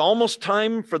 13, when it was almost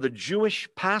time for the Jewish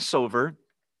Passover,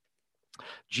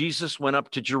 Jesus went up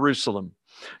to Jerusalem.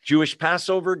 Jewish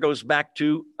Passover goes back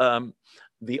to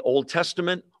the Old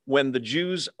Testament when the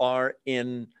Jews are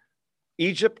in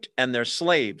Egypt and they're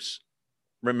slaves.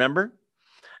 Remember?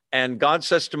 And God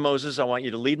says to Moses, I want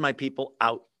you to lead my people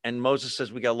out. And Moses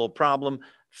says, we got a little problem.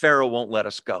 Pharaoh won't let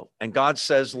us go. And God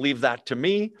says, leave that to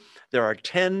me. There are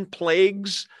 10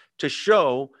 plagues to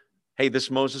show, hey,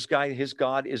 this Moses guy, his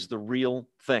God is the real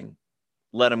thing.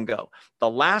 Let him go. The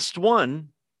last one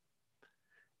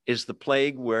is the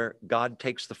plague where God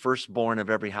takes the firstborn of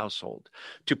every household.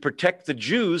 To protect the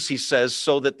Jews, he says,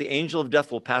 so that the angel of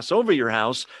death will pass over your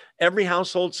house, every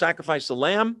household sacrifice a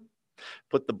lamb,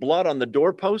 put the blood on the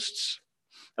doorposts,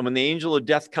 and when the angel of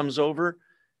death comes over,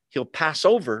 he'll pass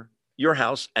over your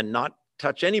house and not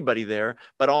touch anybody there,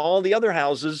 but all the other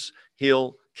houses,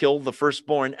 he'll kill the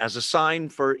firstborn as a sign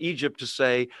for Egypt to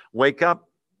say, wake up,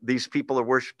 these people are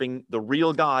worshiping the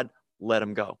real God, let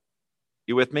them go.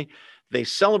 You with me? They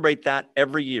celebrate that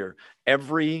every year.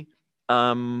 Every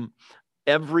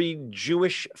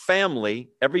Jewish family,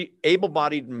 every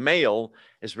able-bodied male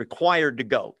is required to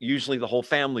go. Usually the whole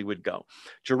family would go.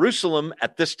 Jerusalem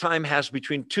at this time has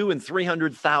between 200,000 and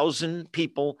 300,000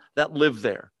 people that live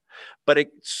there. But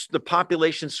the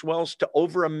population swells to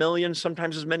over 1 million,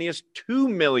 sometimes as many as 2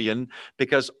 million,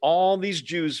 because all these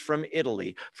Jews from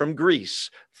Italy, from Greece,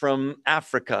 from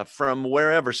Africa, from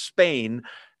wherever, Spain,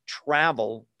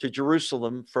 travel to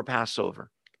Jerusalem for Passover.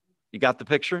 You got the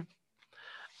picture?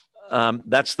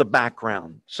 That's the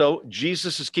background. So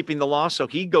Jesus is keeping the law, so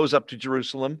he goes up to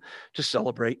Jerusalem to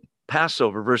celebrate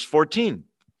Passover. Verse 14.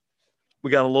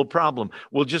 We got a little problem.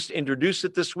 We'll just introduce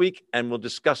it this week and we'll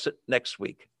discuss it next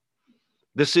week.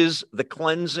 This is the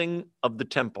cleansing of the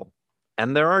temple.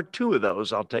 And there are two of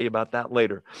those. I'll tell you about that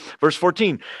later. Verse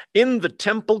 14, in the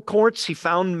temple courts, he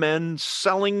found men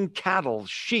selling cattle,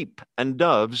 sheep, and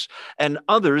doves, and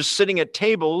others sitting at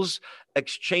tables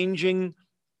exchanging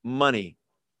money.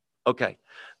 Okay,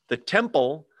 the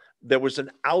temple, there was an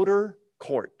outer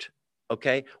court,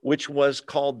 okay, which was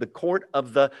called the court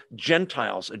of the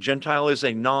Gentiles. A Gentile is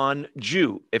a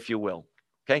non-Jew, if you will.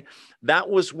 Okay, that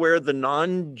was where the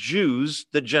non-Jews,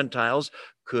 the Gentiles,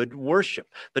 could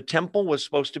worship. The temple was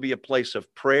supposed to be a place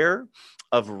of prayer,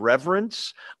 of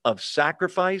reverence, of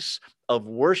sacrifice, of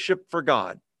worship for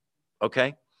God.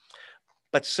 Okay,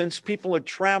 but since people are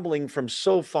traveling from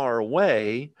so far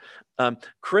away,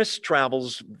 Chris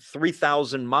travels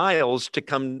 3,000 miles to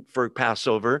come for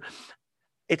Passover.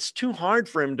 It's too hard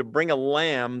for him to bring a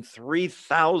lamb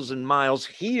 3,000 miles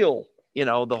heel,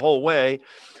 the whole way.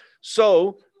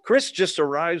 So Chris just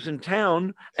arrives in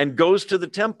town and goes to the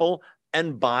temple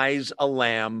and buys a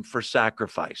lamb for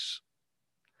sacrifice.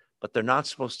 But they're not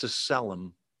supposed to sell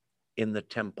him in the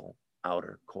temple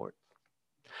outer court.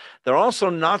 They're also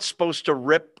not supposed to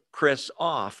rip Chris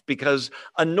off, because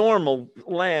a normal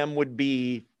lamb would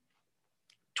be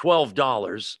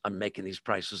 $12. I'm making these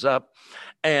prices up.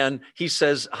 And he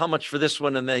says, how much for this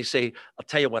one? And they say, I'll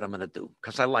tell you what I'm going to do,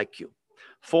 because I like you.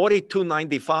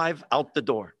 $42.95 out the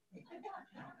door.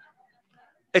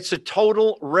 It's a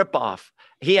total ripoff.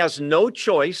 He has no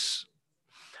choice.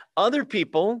 Other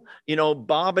people,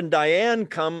 Bob and Diane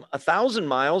come 1,000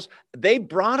 miles. They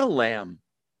brought a lamb.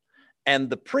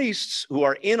 And the priests who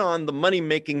are in on the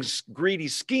money-making greedy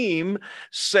scheme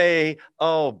say,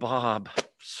 oh, Bob,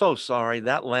 so sorry,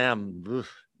 that lamb, ugh,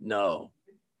 no.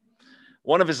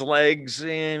 One of his legs,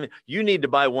 you need to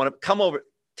buy one. Come over,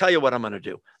 tell you what I'm going to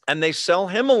do. And they sell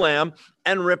him a lamb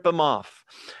and rip him off.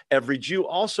 Every Jew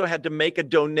also had to make a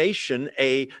donation,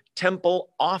 a temple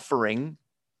offering.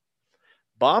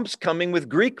 Bob's coming with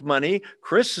Greek money.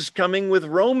 Chris is coming with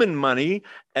Roman money.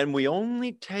 And we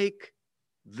only take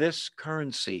this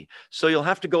currency. So you'll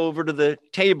have to go over to the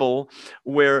table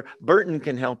where Burton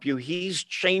can help you. He's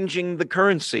changing the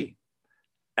currency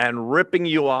and ripping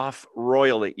you off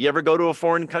royally. You ever go to a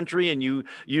foreign country and you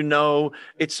know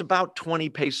it's about 20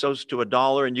 pesos to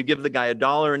 $1, and you give the guy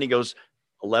 $1 and he goes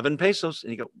 11 pesos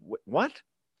and you go, what?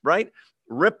 Right?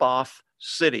 Rip off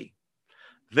city.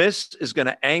 This is going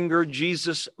to anger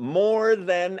Jesus more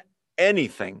than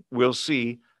anything we'll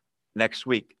see next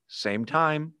week. Same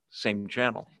time, same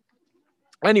channel.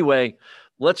 Anyway,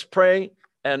 let's pray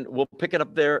and we'll pick it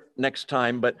up there next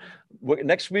time. But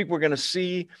next week, we're going to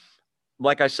see,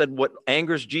 like I said, what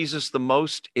angers Jesus the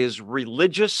most is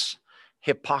religious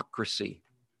hypocrisy,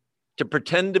 to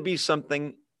pretend to be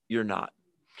something you're not.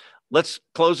 Let's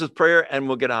close with prayer and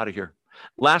we'll get out of here.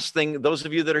 Last thing, those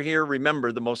of you that are here,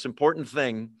 remember the most important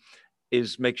thing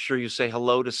is make sure you say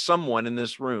hello to someone in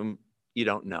this room you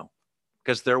don't know,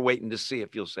 because they're waiting to see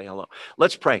if you'll say hello.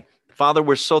 Let's pray. Father,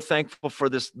 we're so thankful for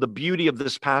this, the beauty of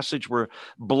this passage. We're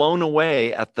blown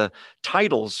away at the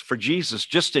titles for Jesus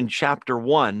just in chapter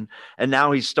 1. And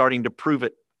now he's starting to prove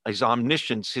it, his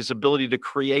omniscience, his ability to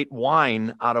create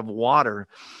wine out of water.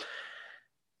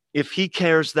 If he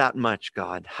cares that much,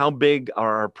 God, how big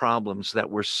are our problems that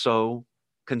we're so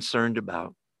concerned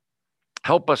about?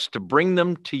 Help us to bring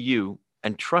them to you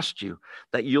and trust you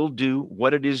that you'll do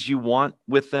what it is you want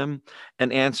with them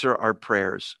and answer our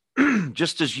prayers.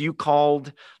 Just as you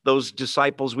called those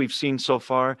disciples we've seen so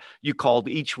far, you called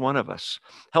each one of us.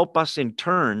 Help us in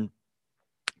turn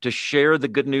to share the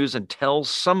good news and tell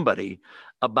somebody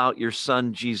about your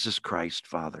son, Jesus Christ,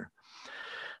 Father.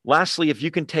 Lastly, if you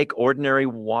can take ordinary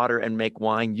water and make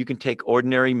wine, you can take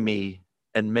ordinary me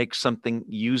and make something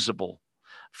usable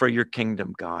for your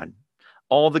kingdom, God.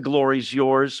 All the glory is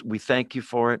yours. We thank you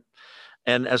for it.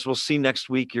 And as we'll see next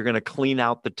week, you're going to clean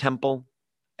out the temple,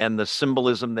 and the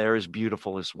symbolism there is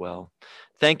beautiful as well.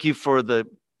 Thank you for the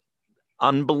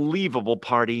unbelievable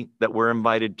party that we're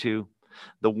invited to,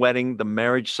 the wedding, the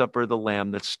marriage supper, the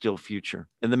lamb that's still future.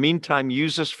 In the meantime,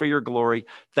 use us for your glory.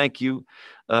 Thank you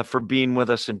for being with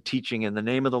us and teaching. In the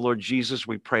name of the Lord Jesus,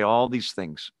 we pray all these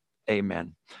things.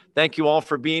 Amen. Thank you all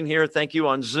for being here. Thank you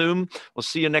on Zoom. We'll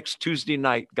see you next Tuesday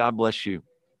night. God bless you.